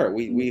 Sure,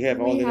 we have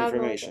all that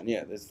information.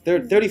 Yeah, this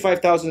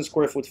 35,000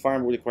 square foot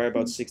farm will require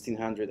about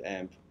 1,600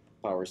 amp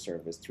power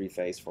service,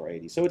 3-phase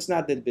 480. So it's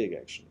not that big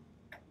actually.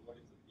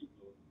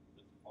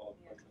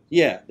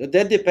 Yeah,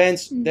 that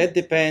depends. That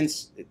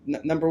depends.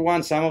 Number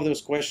one, some of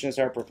those questions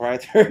are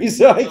proprietary,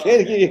 so I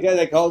can't give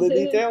you all the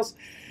details.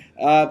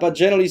 But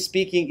generally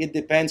speaking, it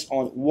depends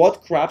on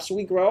what crops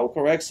we grow,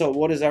 correct? So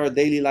what is our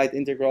daily light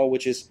integral,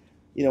 which is,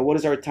 what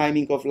is our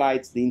timing of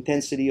lights, the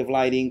intensity of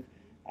lighting,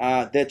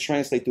 that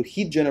translates to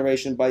heat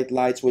generation by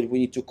lights, what we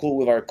need to cool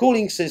with our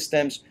cooling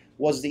systems,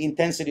 what's the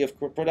intensity of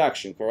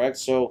production, correct?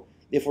 So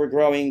if we're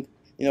growing,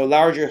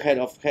 larger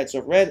heads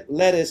of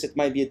lettuce, it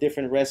might be a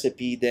different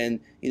recipe than,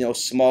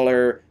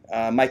 smaller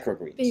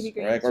microgreens, Baby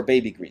greens. right? Or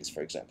baby greens,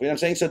 for example. You know what I'm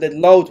saying? So that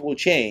load will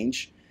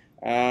change.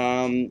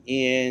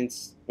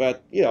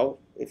 But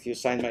if you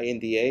sign my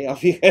NDA, I'll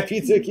be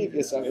happy to give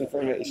you some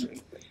information.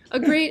 A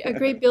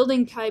great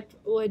building type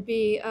would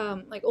be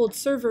like old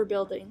server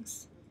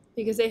buildings,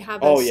 because they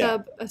have a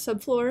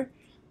subfloor,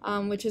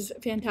 which is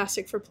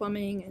fantastic for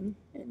plumbing and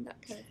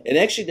that kind of thing. And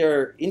actually,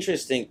 they're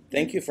interesting.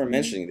 Thank you for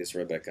mentioning this,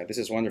 Rebecca. This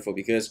is wonderful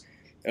because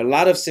a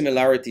lot of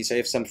similarities. I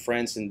have some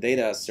friends in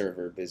data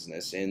server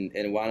business, and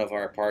one of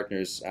our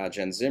partners,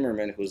 Jen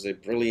Zimmerman, who's a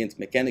brilliant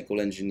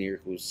mechanical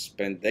engineer who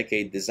spent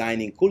decades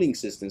designing cooling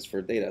systems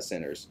for data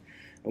centers.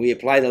 And we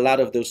applied a lot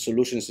of those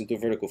solutions into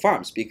vertical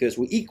farms because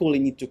we equally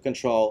need to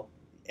control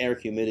air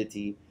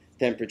humidity,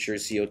 temperature,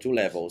 CO2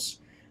 levels.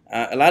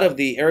 A lot of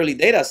the early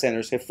data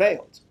centers have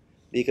failed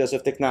because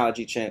of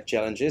technology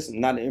challenges,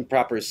 not in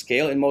proper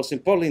scale, and most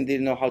importantly, they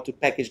didn't know how to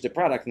package the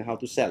product and how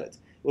to sell it.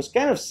 It was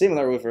kind of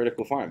similar with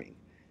vertical farming.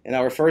 In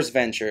our first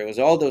venture, it was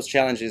all those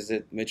challenges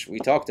which we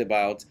talked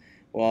about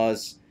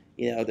was,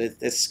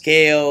 the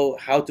scale,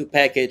 how to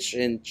package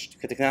and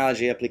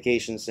technology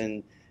applications,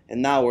 and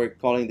now we're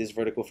calling this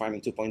vertical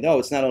farming 2.0.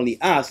 It's not only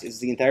us, it's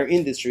the entire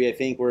industry. I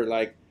think we're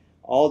like,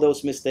 all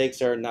those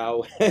mistakes are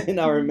now in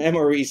our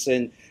memories,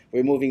 and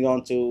we're moving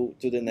on to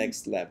the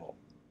next level.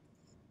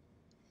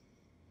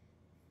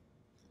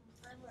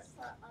 I work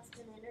for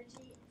Austin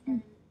Energy,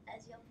 and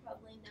as you'll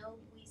probably know,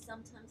 we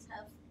sometimes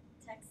have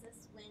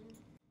Texas wind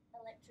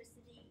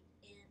electricity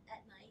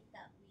at night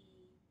that we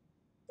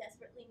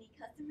desperately need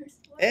customers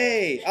for.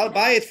 Hey, I'll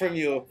buy it from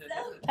you. So,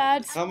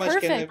 That's How much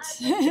perfect. I was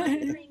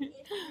wondering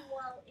if you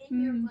all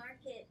in your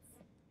markets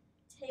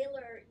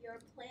tailor your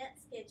plant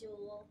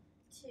schedule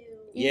to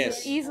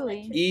Yes.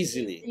 Easily.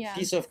 Easily. Yeah.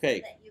 Piece of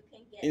cake. that you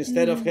can get.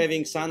 Instead of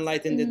having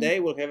sunlight in the day,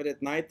 we'll have it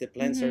at night. The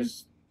plants are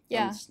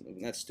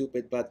not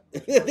stupid, but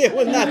they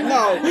will not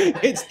know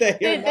it's day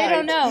or night. They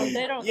don't know.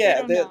 They don't.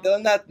 Yeah, they don't know. they'll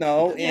not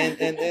know,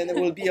 and it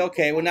will be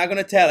okay. We're not going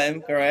to tell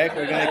him, correct?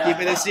 We're going to keep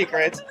it a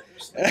secret.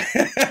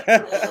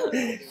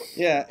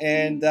 Yeah,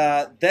 and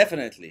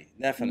definitely.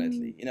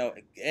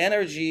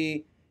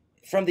 Energy,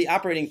 from the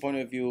operating point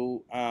of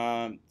view,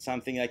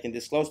 something I can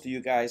disclose to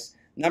you guys.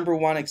 Number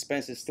one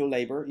expense is still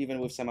labor,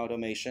 even with some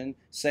automation.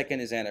 Second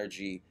is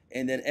energy.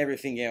 And then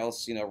everything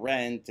else,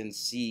 rent and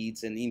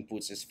seeds and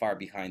inputs is far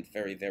behind,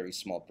 very, very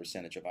small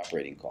percentage of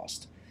operating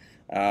cost.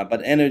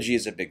 But energy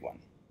is a big one,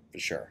 for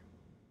sure.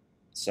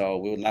 So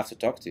we would love to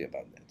talk to you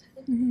about that.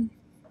 Mm-hmm.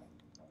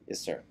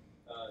 Yes, sir.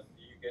 Do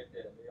you get,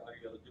 are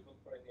you eligible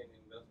for any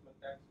investment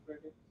tax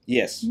credit?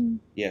 Yes,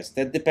 yes.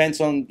 That depends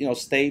on,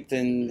 state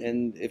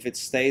and if it's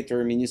state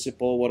or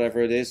municipal,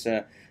 whatever it is.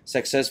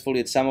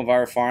 Successfully at some of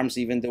our farms,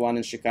 even the one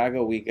in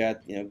Chicago, we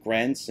got,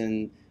 grants,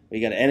 and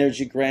we got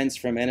energy grants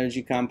from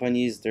energy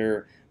companies.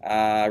 There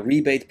are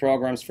rebate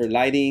programs for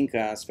lighting,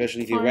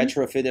 especially if you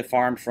retrofit a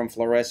farm from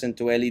fluorescent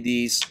to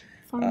LEDs.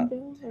 Farm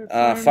bill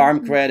or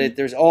farm credit.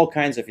 There's all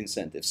kinds of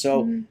incentives.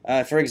 So,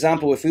 for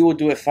example, if we would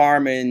do a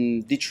farm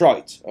in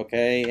Detroit,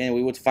 okay, and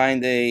we would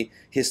find a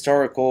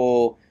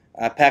historical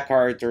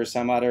Packard or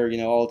some other,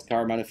 old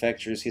car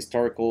manufacturer's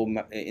historical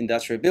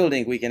industrial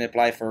building, we can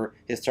apply for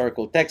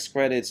historical tax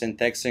credits and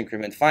tax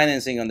increment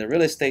financing on the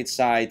real estate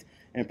side,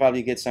 and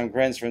probably get some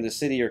grants from the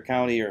city or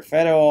county or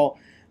federal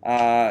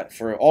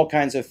for all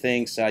kinds of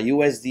things.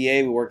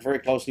 USDA, we work very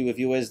closely with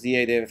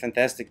USDA. They have a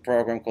fantastic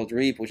program called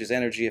REAP, which is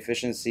energy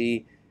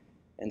efficiency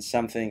and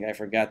something I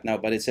forgot now,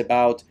 but it's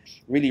about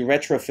really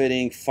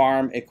retrofitting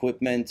farm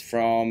equipment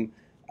from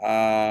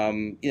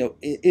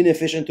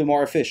inefficient to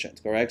more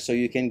efficient, correct? So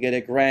you can get a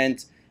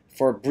grant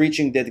for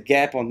breaching that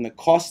gap on the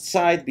cost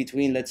side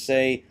between, let's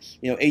say,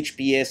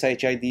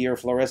 HPS, HID, or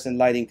fluorescent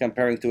lighting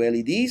comparing to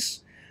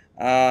LEDs,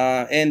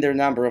 and there are a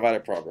number of other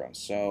programs.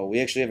 So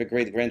we actually have a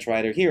great grant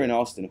writer here in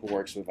Austin who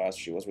works with us.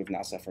 She was with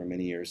NASA for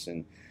many years,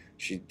 and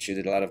she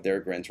did a lot of their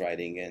grant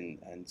writing,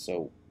 and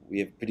so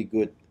we have pretty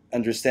good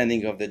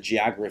understanding of the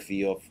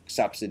geography of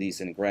subsidies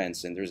and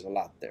grants, and there's a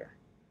lot there.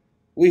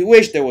 We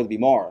wish there would be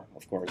more,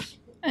 of course.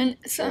 And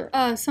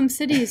some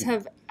cities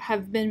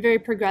have been very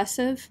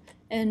progressive,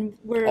 and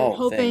we're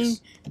hoping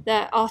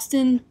that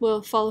Austin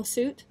will follow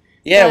suit.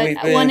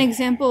 Yeah, one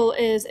example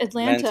is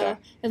Atlanta.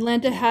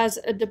 Atlanta has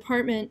a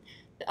department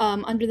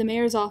under the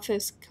mayor's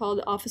office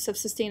called Office of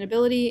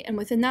Sustainability, and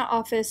within that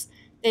office,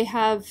 they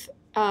have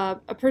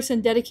a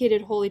person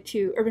dedicated wholly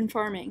to urban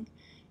farming.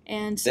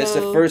 And so that's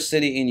the first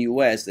city in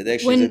U.S. that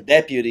actually is a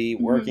deputy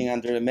working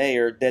under the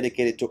mayor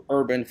dedicated to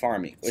urban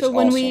farming. So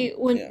when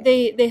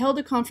they held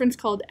a conference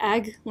called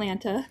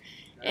Aglanta,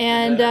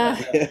 and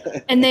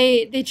and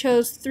they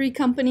chose 3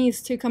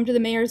 companies to come to the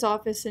mayor's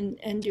office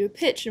and do a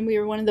pitch, and we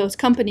were one of those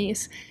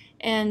companies,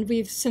 and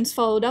we've since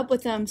followed up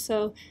with them.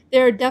 So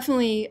they're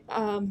definitely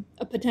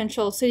a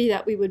potential city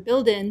that we would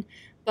build in.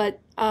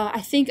 But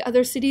I think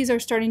other cities are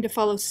starting to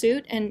follow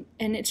suit, and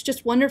it's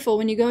just wonderful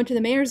when you go into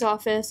the mayor's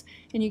office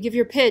and you give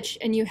your pitch,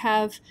 and you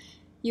have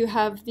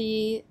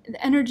the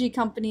energy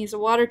companies, the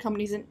water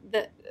companies, and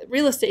the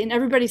real estate, and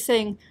everybody's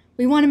saying,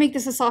 we want to make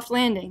this a soft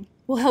landing.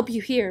 We'll help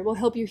you here. We'll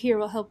help you here.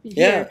 We'll help you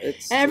Yeah, here.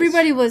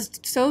 Everybody was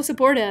so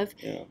supportive,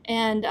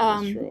 and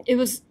it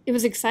was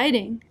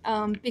exciting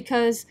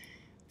because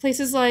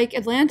places like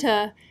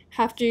Atlanta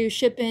have to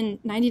ship in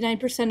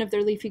 99% of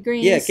their leafy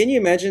greens. Yeah, can you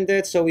imagine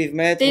that? So we've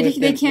met with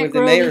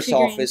the mayor's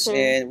office,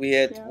 and we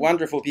had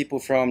wonderful people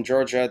from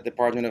Georgia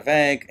Department of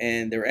Ag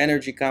and their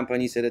energy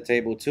companies at the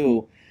table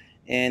too.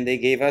 And they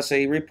gave us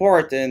a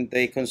report, and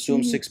they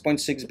consume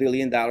 $6.6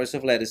 billion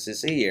of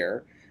lettuces a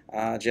year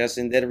just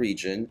in that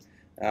region,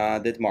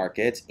 that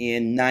market.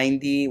 And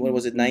 98 or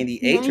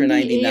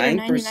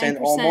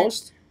 99%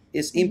 almost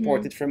is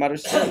imported from other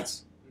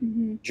states.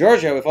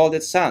 Georgia, with all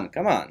that sun,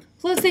 come on.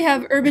 Plus, they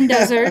have urban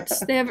deserts.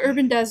 They have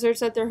urban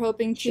deserts that they're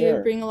hoping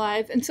to bring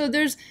alive, and so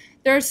there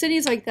are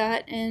cities like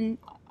that. And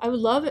I would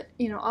love it,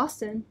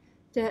 Austin,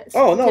 to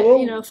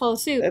follow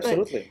suit.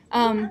 Absolutely.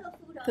 But,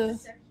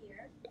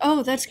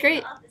 that's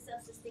great. Office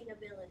of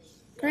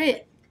Sustainability.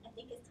 Great. I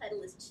think his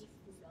title is Chief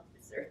Food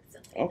Officer.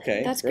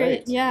 Okay, that's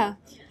great. Yeah.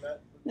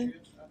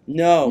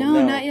 No,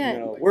 not yet.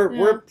 No.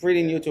 We're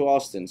pretty new to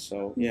Austin,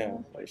 so yeah.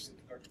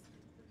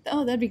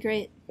 Oh, that'd be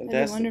great. Fantastic.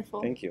 That'd be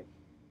wonderful. Thank you.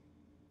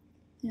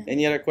 Yeah.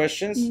 Any other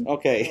questions?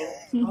 Okay.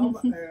 More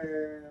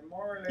or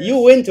less. You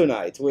win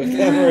tonight with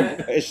more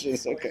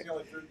questions. Okay.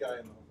 Oh,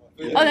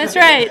 that's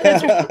right.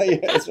 That's right. Yeah,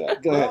 that's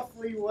right. Go ahead.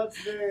 Roughly,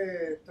 what's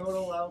the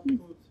total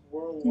output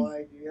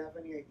worldwide? Do you have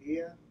any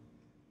idea?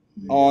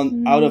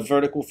 Out of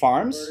vertical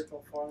farms?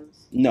 Vertical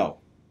farms? No.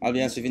 I'll be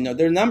honest with you. No,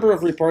 there are a number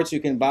of reports you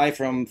can buy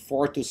from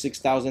 $4,000 to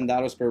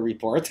 $6,000 per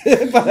report.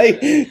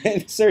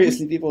 And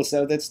seriously, people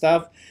sell that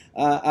stuff.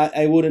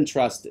 I wouldn't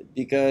trust it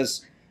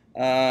because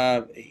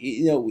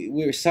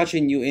we're such a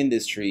new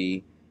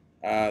industry.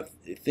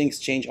 Things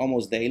change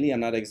almost daily. I'm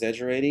not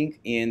exaggerating.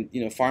 And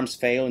farms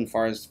fail and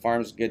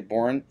farms get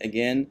born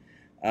again,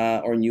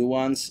 or new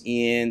ones.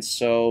 And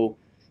so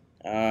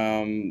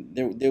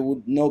there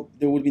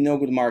would be no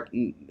good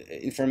market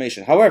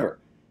information. However,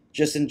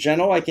 just in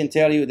general, I can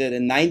tell you that a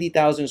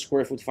 90,000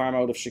 square foot farm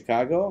out of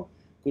Chicago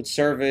could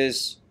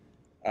service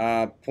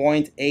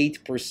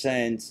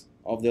 0.8%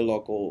 of the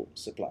local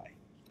supply.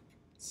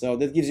 So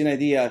that gives you an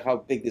idea how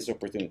big this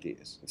opportunity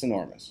is. It's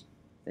enormous,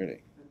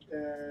 really.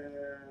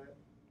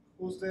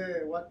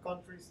 What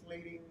country's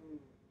leading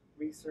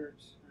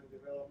research and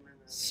development?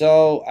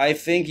 So I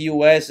think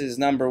U.S. is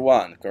number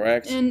one,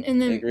 correct? And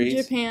then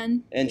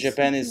Japan. And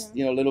Japan is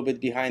a little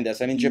bit behind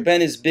us. I mean,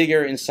 Japan is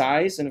bigger in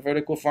size than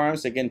vertical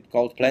farms, again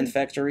called plant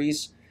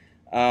factories,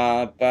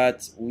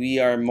 but we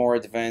are more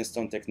advanced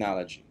on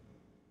technology,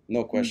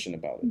 no question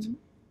about it. So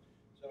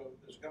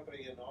there's a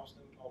company in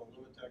Austin called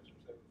Illumitex,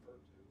 which they refer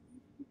to,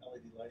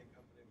 LED lighting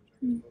company, which I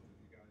guess both of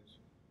you guys.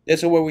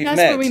 That's where we've met.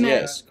 Where we met.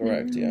 Yes,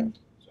 correct. Yeah.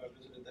 So I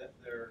visited that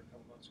there a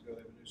couple months ago. They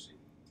have a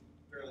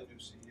fairly new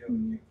CEO that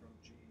came from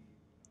GE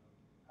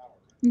Power.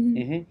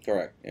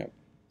 Correct. Yeah.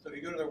 So if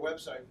you go to their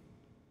website,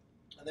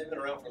 and they've been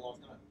around for a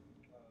long time.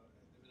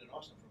 They've been in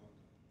Austin for a long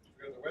time. If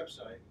you go to their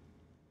website,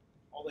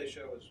 all they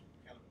show is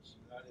cannabis.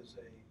 That is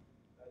a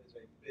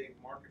big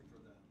market for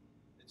them.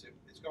 It's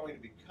going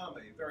to become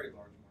a very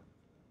large market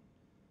for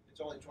them.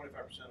 It's only 25%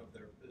 of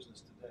their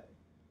business today,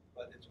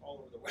 but it's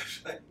all over the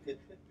website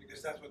because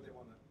that's what they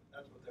want to.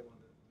 That's what they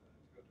want to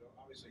go to.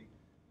 Obviously,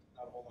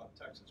 not a whole lot in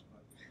Texas,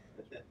 but.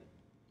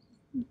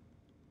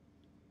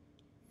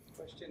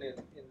 Question in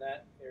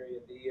that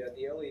area,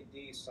 the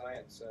LED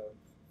science of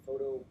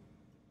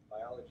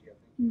photobiology, I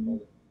think you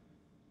called it.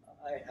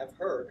 I have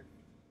heard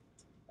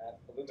at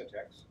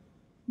Illumitex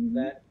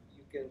that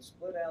you can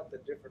split out the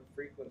different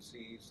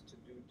frequencies to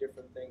do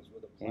different things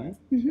with a plant.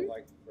 So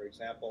like, for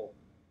example,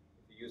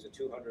 if you use a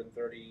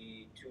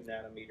 232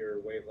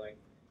 nanometer wavelength,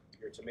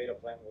 your tomato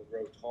plant will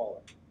grow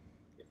taller.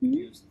 If you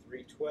use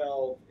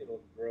 312,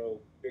 it'll grow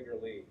bigger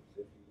leaves.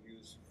 If you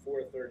use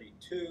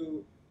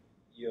 432,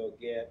 you'll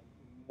get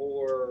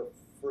more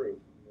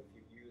fruit. If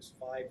you use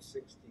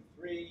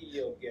 563,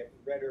 you'll get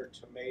redder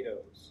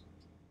tomatoes.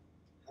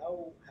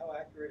 How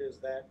accurate is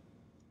that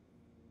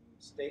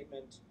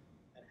statement,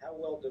 and how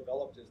well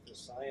developed is the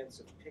science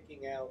of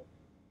picking out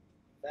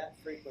that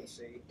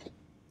frequency?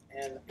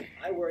 And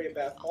I worry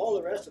about all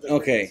the rest of the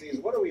frequencies.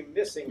 What are we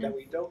missing that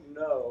we don't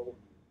know,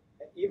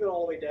 even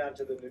all the way down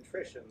to the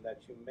nutrition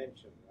that you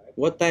mentioned, right?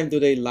 What time do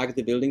they lock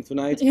the building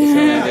tonight? Because I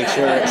want to make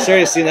sure.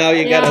 Seriously, now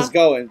you got us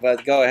going,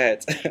 but go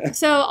ahead.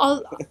 So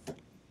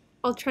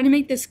I'll try to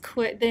make this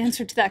quick. The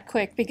answer to that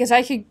quick, because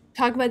I could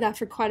talk about that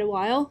for quite a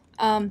while.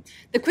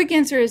 The quick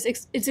answer is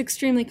it's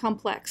extremely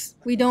complex.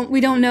 We don't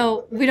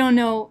know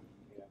down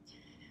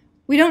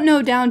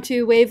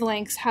to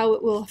wavelengths how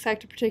it will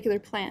affect a particular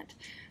plant.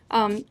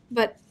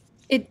 But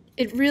it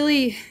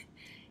really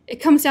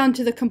comes down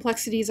to the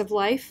complexities of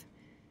life.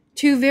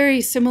 Two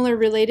very similar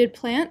related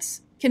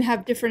plants can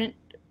have different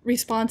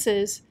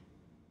responses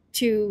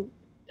to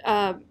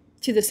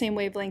the same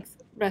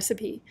wavelength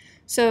recipe.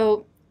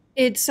 So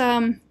it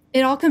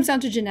all comes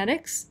down to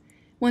genetics.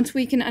 Once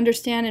we can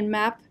understand and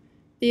map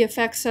the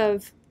effects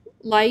of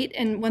light,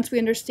 and once we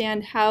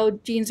understand how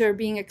genes are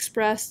being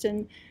expressed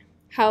and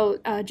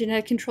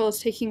genetic control is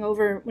taking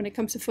over when it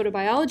comes to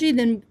photobiology,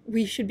 then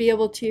we should be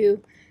able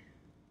to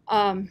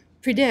have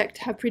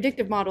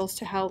predictive models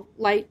to how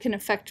light can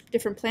affect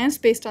different plants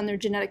based on their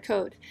genetic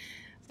code.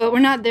 But we're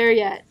not there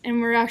yet,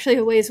 and we're actually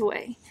a ways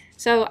away.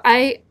 So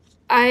I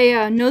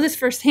know this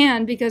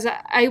firsthand because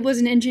I was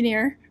an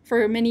engineer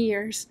for many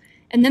years,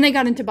 and then I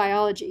got into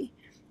biology.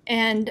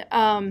 And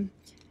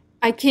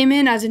I came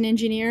in as an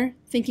engineer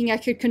thinking I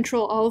could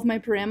control all of my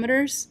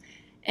parameters,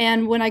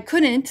 and when I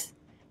couldn't,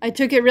 I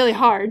took it really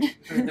hard.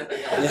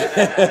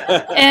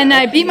 And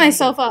I beat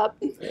myself up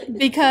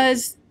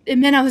because it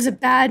meant I was a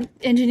bad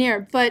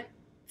engineer. But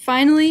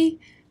finally,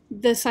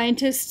 the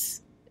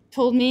scientists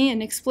told me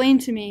and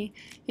explained to me,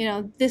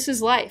 this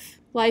is life.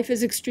 Life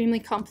is extremely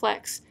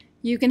complex.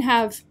 You can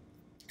have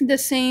the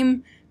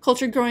same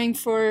culture growing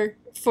for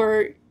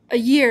a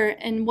year,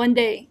 and one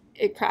day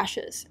it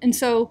crashes. And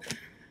so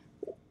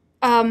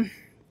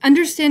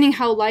understanding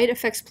how light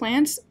affects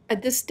plants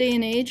at this day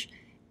and age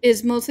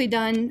is mostly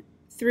done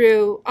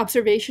through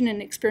observation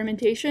and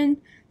experimentation,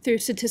 through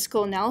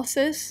statistical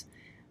analysis.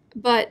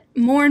 But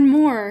more and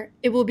more,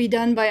 it will be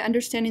done by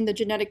understanding the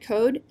genetic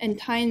code and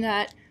tying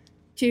that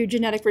to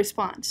genetic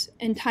response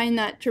and tying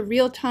that to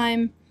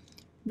real-time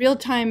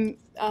DNA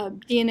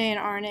and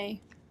RNA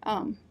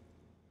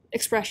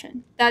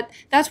expression.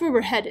 That's where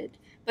we're headed.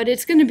 But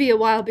it's going to be a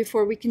while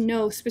before we can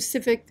know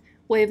specific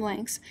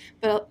wavelengths.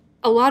 But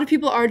a lot of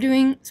people are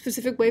doing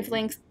specific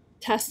wavelength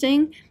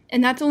testing,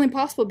 and that's only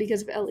possible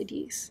because of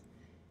LEDs.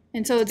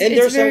 And so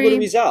there's some good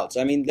results.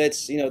 I mean,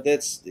 that's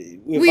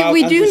without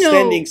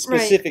understanding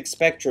specific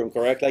spectrum,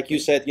 correct? Like you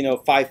said,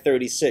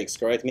 536,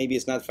 correct? Maybe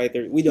it's not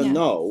 530. We don't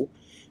know,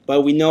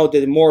 but we know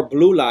that more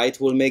blue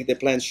light will make the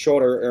plants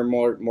shorter or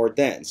more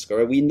dense,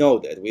 correct? We know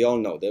that. We all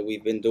know that.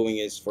 We've been doing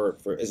it for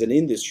as an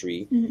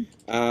industry.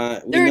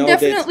 Mm-hmm. There are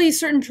definitely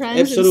certain trends.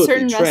 Absolutely,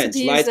 and certain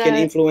recipes light can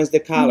influence the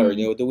color.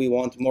 Mm-hmm. Do we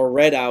want more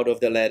red out of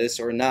the lettuce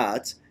or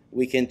not?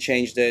 We can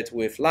change that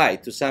with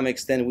light. To some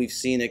extent, we've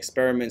seen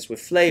experiments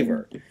with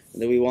flavor.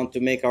 Do we want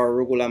to make our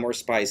arugula more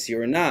spicy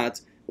or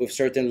not with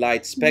certain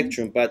light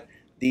spectrum? But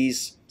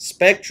these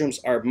spectrums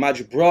are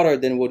much broader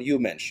than what you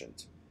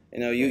mentioned.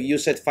 You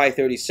said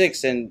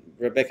 536, and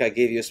Rebecca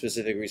gave you a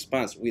specific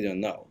response. We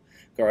don't know,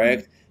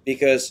 correct?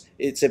 Because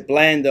it's a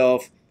blend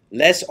of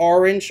less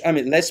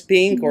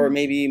pink, or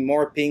maybe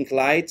more pink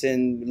light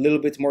and a little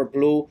bit more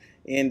blue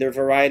in their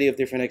variety of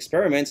different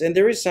experiments. And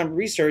there is some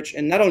research,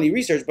 and not only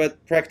research,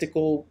 but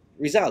practical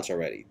results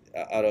already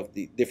out of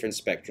the different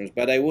spectrums.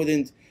 But I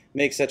wouldn't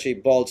make such a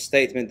bold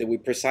statement that we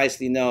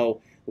precisely know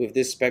with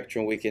this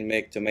spectrum we can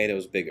make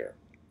tomatoes bigger.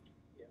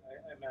 Yeah,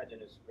 I imagine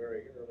it's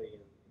very early in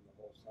the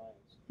whole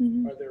science.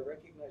 Mm-hmm. Are there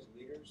recognized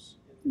leaders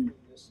in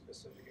this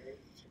specific area?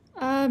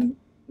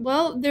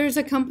 Well, there's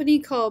a company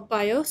called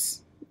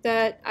BIOS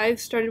that I've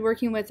started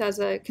working with as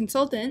a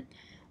consultant,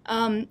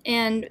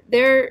 and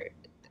their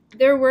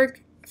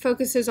work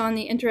focuses on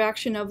the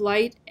interaction of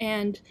light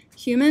and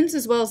humans,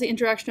 as well as the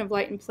interaction of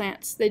light and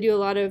plants. They do a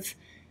lot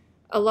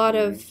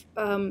of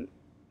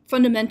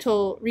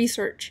fundamental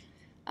research,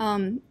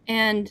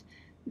 and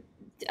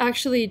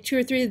actually 2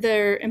 or 3 of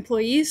their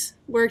employees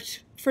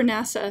worked for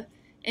NASA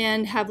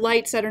and have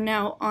lights that are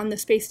now on the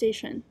space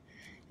station.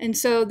 And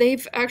so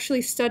they've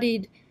actually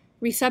studied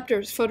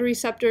receptors,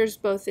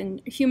 photoreceptors, both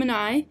in human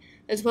eye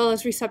as well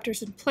as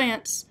receptors in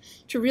plants,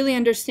 to really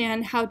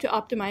understand how to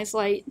optimize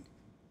light.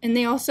 And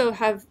they also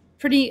have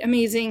pretty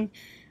amazing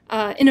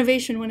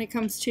innovation when it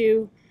comes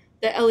to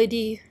the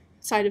LED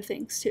side of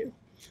things too.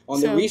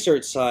 On the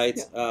research side,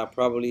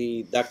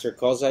 probably Dr.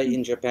 Kozai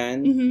in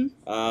Japan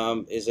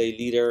is a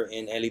leader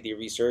in LED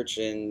research,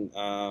 and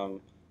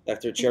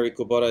Dr. Cherry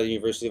Kubota at the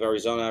University of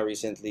Arizona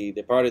recently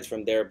departed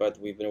from there, but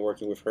we've been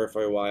working with her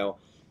for a while.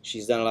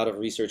 She's done a lot of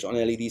research on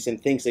LEDs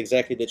and things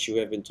exactly that you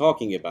have been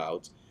talking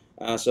about.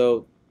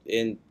 So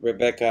in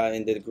Rebecca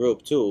in the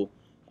group too,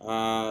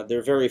 there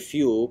are very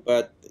few,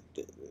 but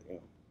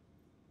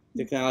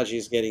technology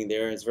is getting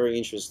there. It's very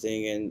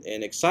interesting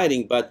and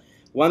exciting. But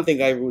one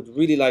thing I would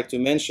really like to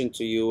mention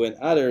to you and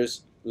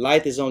others,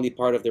 light is only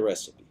part of the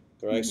recipe,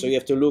 correct? So you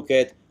have to look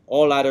at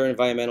all other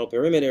environmental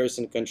perimeters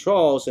and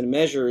controls and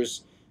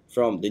measures,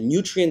 from the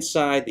nutrient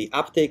side, the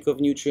uptake of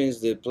nutrients,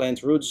 the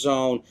plant root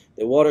zone,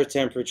 the water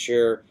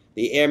temperature,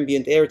 the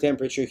ambient air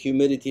temperature,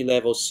 humidity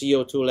levels,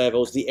 CO2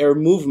 levels, the air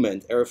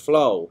movement, air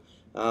flow,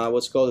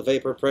 what's called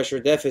vapor pressure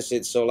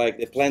deficit. So like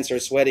the plants are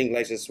sweating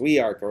like as we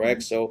are,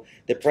 correct? So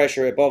the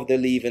pressure above the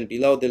leaf and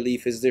below the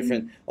leaf is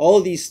different. All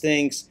these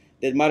things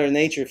that Mother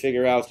Nature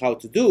figured out how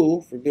to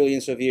do for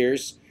billions of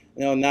years,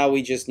 now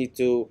we just need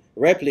to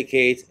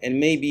replicate. And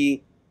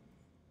maybe,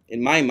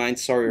 in my mind,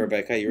 sorry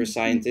Rebecca, you're a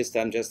scientist,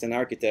 I'm just an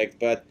architect,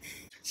 but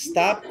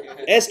stop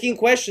asking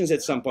questions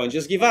at some point.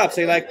 Just give up.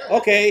 Say like,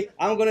 okay,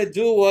 I'm going to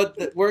do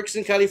what works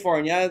in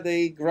California.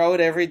 They grow it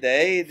every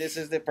day. This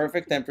is the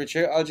perfect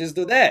temperature. I'll just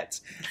do that.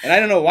 And I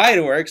don't know why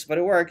it works, but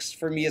it works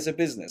for me as a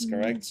business,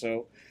 correct?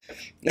 So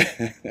go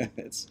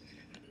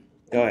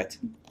ahead.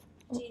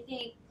 Do you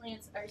think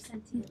plants are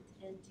sentient,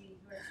 and do your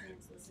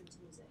plants listen to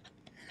music?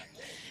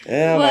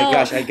 Oh my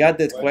gosh, I got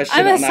that question.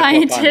 I'm a on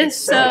scientist, aquaponics.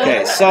 so.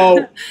 Okay,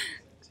 so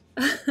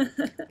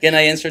can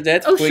I answer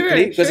that Oh,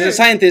 quickly? Because sure. as a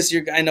scientist,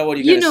 I know what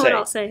you're You going to know say. what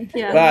I'll say.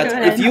 Yeah, But go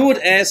ahead. if you would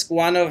ask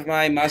one of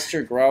my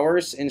master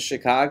growers in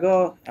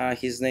Chicago,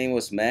 his name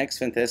was Max,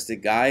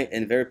 fantastic guy,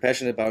 and very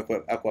passionate about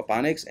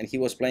aquaponics, and he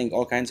was playing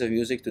all kinds of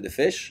music to the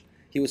fish,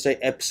 he would say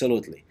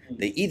absolutely.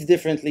 They eat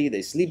differently,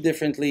 they sleep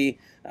differently,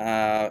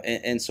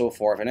 and so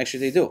forth. And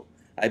actually they do.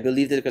 I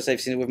believe that because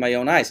I've seen it with my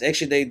own eyes.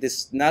 Actually,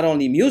 this not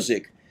only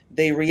music,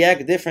 they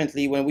react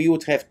differently when we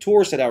would have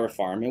tours at our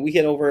farm, and we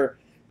had over,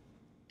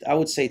 I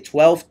would say,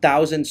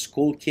 12,000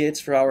 school kids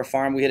for our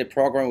farm. We had a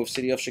program with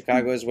City of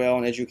Chicago as well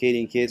on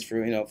educating kids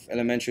for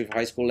elementary,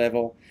 high school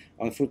level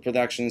on food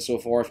production and so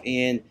forth.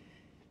 And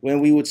when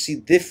we would see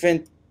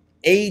different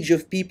age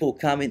of people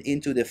coming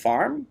into the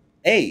farm,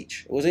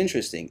 it was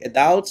interesting.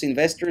 Adults,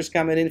 investors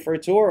coming in for a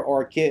tour,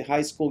 or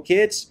high school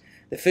kids,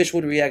 the fish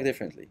would react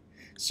differently.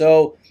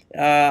 So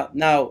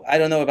now I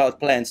don't know about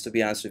plants, to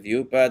be honest with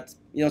you, but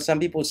some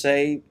people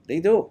say they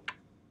do.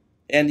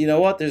 And you know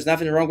what? There's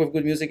nothing wrong with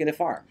good music in a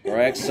farm,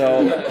 correct?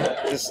 So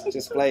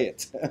just play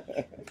it.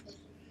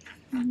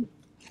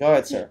 Go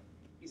ahead, sir.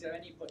 Is there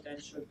any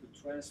potential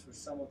to transfer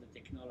some of the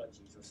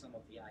technologies or some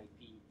of the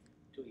IP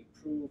to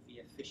improve the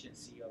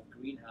efficiency of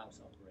greenhouse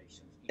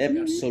operations?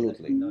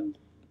 Absolutely. Not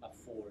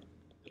afford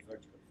the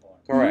vertical farm.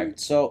 Correct.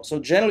 So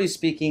generally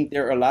speaking,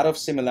 there are a lot of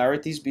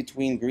similarities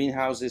between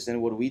greenhouses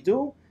and what we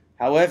do.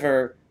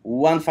 However,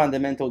 one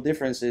fundamental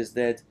difference is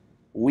that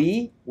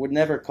we would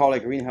never call a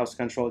greenhouse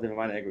controlled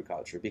environment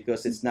agriculture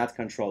because it's not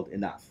controlled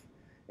enough.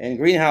 And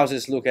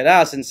greenhouses look at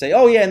us and say,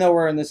 oh yeah, no,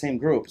 we're in the same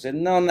group.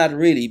 And no, not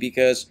really,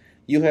 because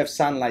you have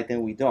sunlight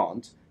and we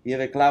don't. You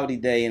have a cloudy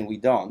day and we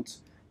don't.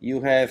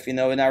 You have, in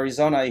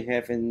Arizona, you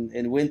have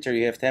in winter,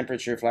 you have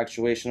temperature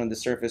fluctuation on the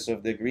surface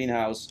of the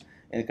greenhouse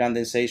and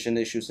condensation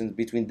issues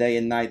between day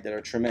and night that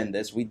are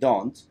tremendous. We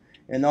don't.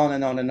 And on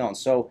and on and on.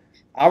 So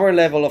our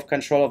level of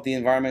control of the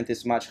environment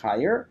is much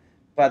higher.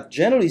 But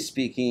generally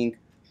speaking,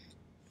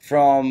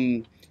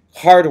 from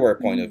hardware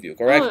point of view,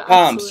 correct?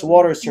 Pumps,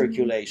 water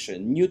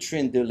circulation,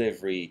 nutrient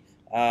delivery,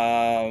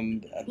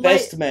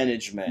 pest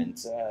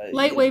management,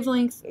 light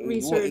wavelength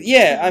research.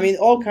 Yeah, I mean,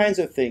 all kinds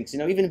of things.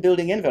 Even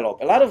building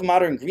envelope. A lot of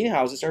modern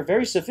greenhouses are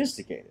very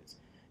sophisticated,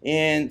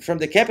 and from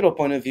the capital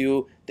point of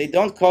view, they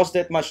don't cost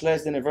that much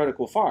less than a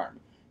vertical farm,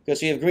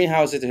 because you have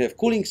greenhouses that have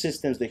cooling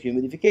systems, the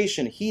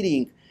humidification,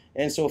 heating,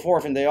 and so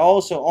forth, and they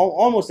also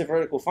almost a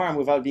vertical farm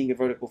without being a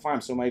vertical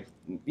farm. So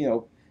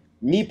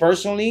me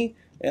personally,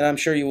 and I'm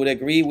sure you would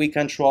agree, we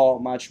control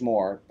much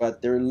more,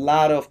 but there are a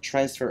lot of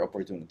transfer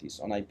opportunities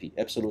on IP,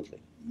 absolutely.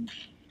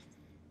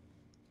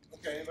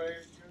 Okay, anybody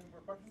have any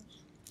more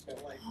questions?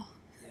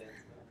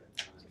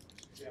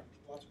 Yeah,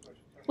 lots of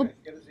questions. Okay,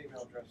 get his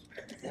email address.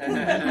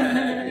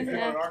 If you're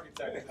an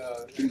architect,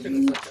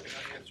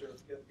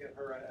 get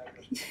her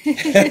address.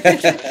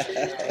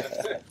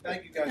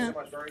 Thank you guys so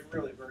much.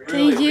 Really.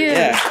 Thank you.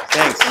 Yeah,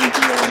 thanks. Thank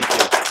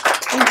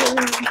you.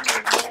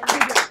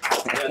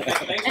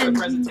 Thanks for the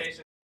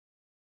presentation.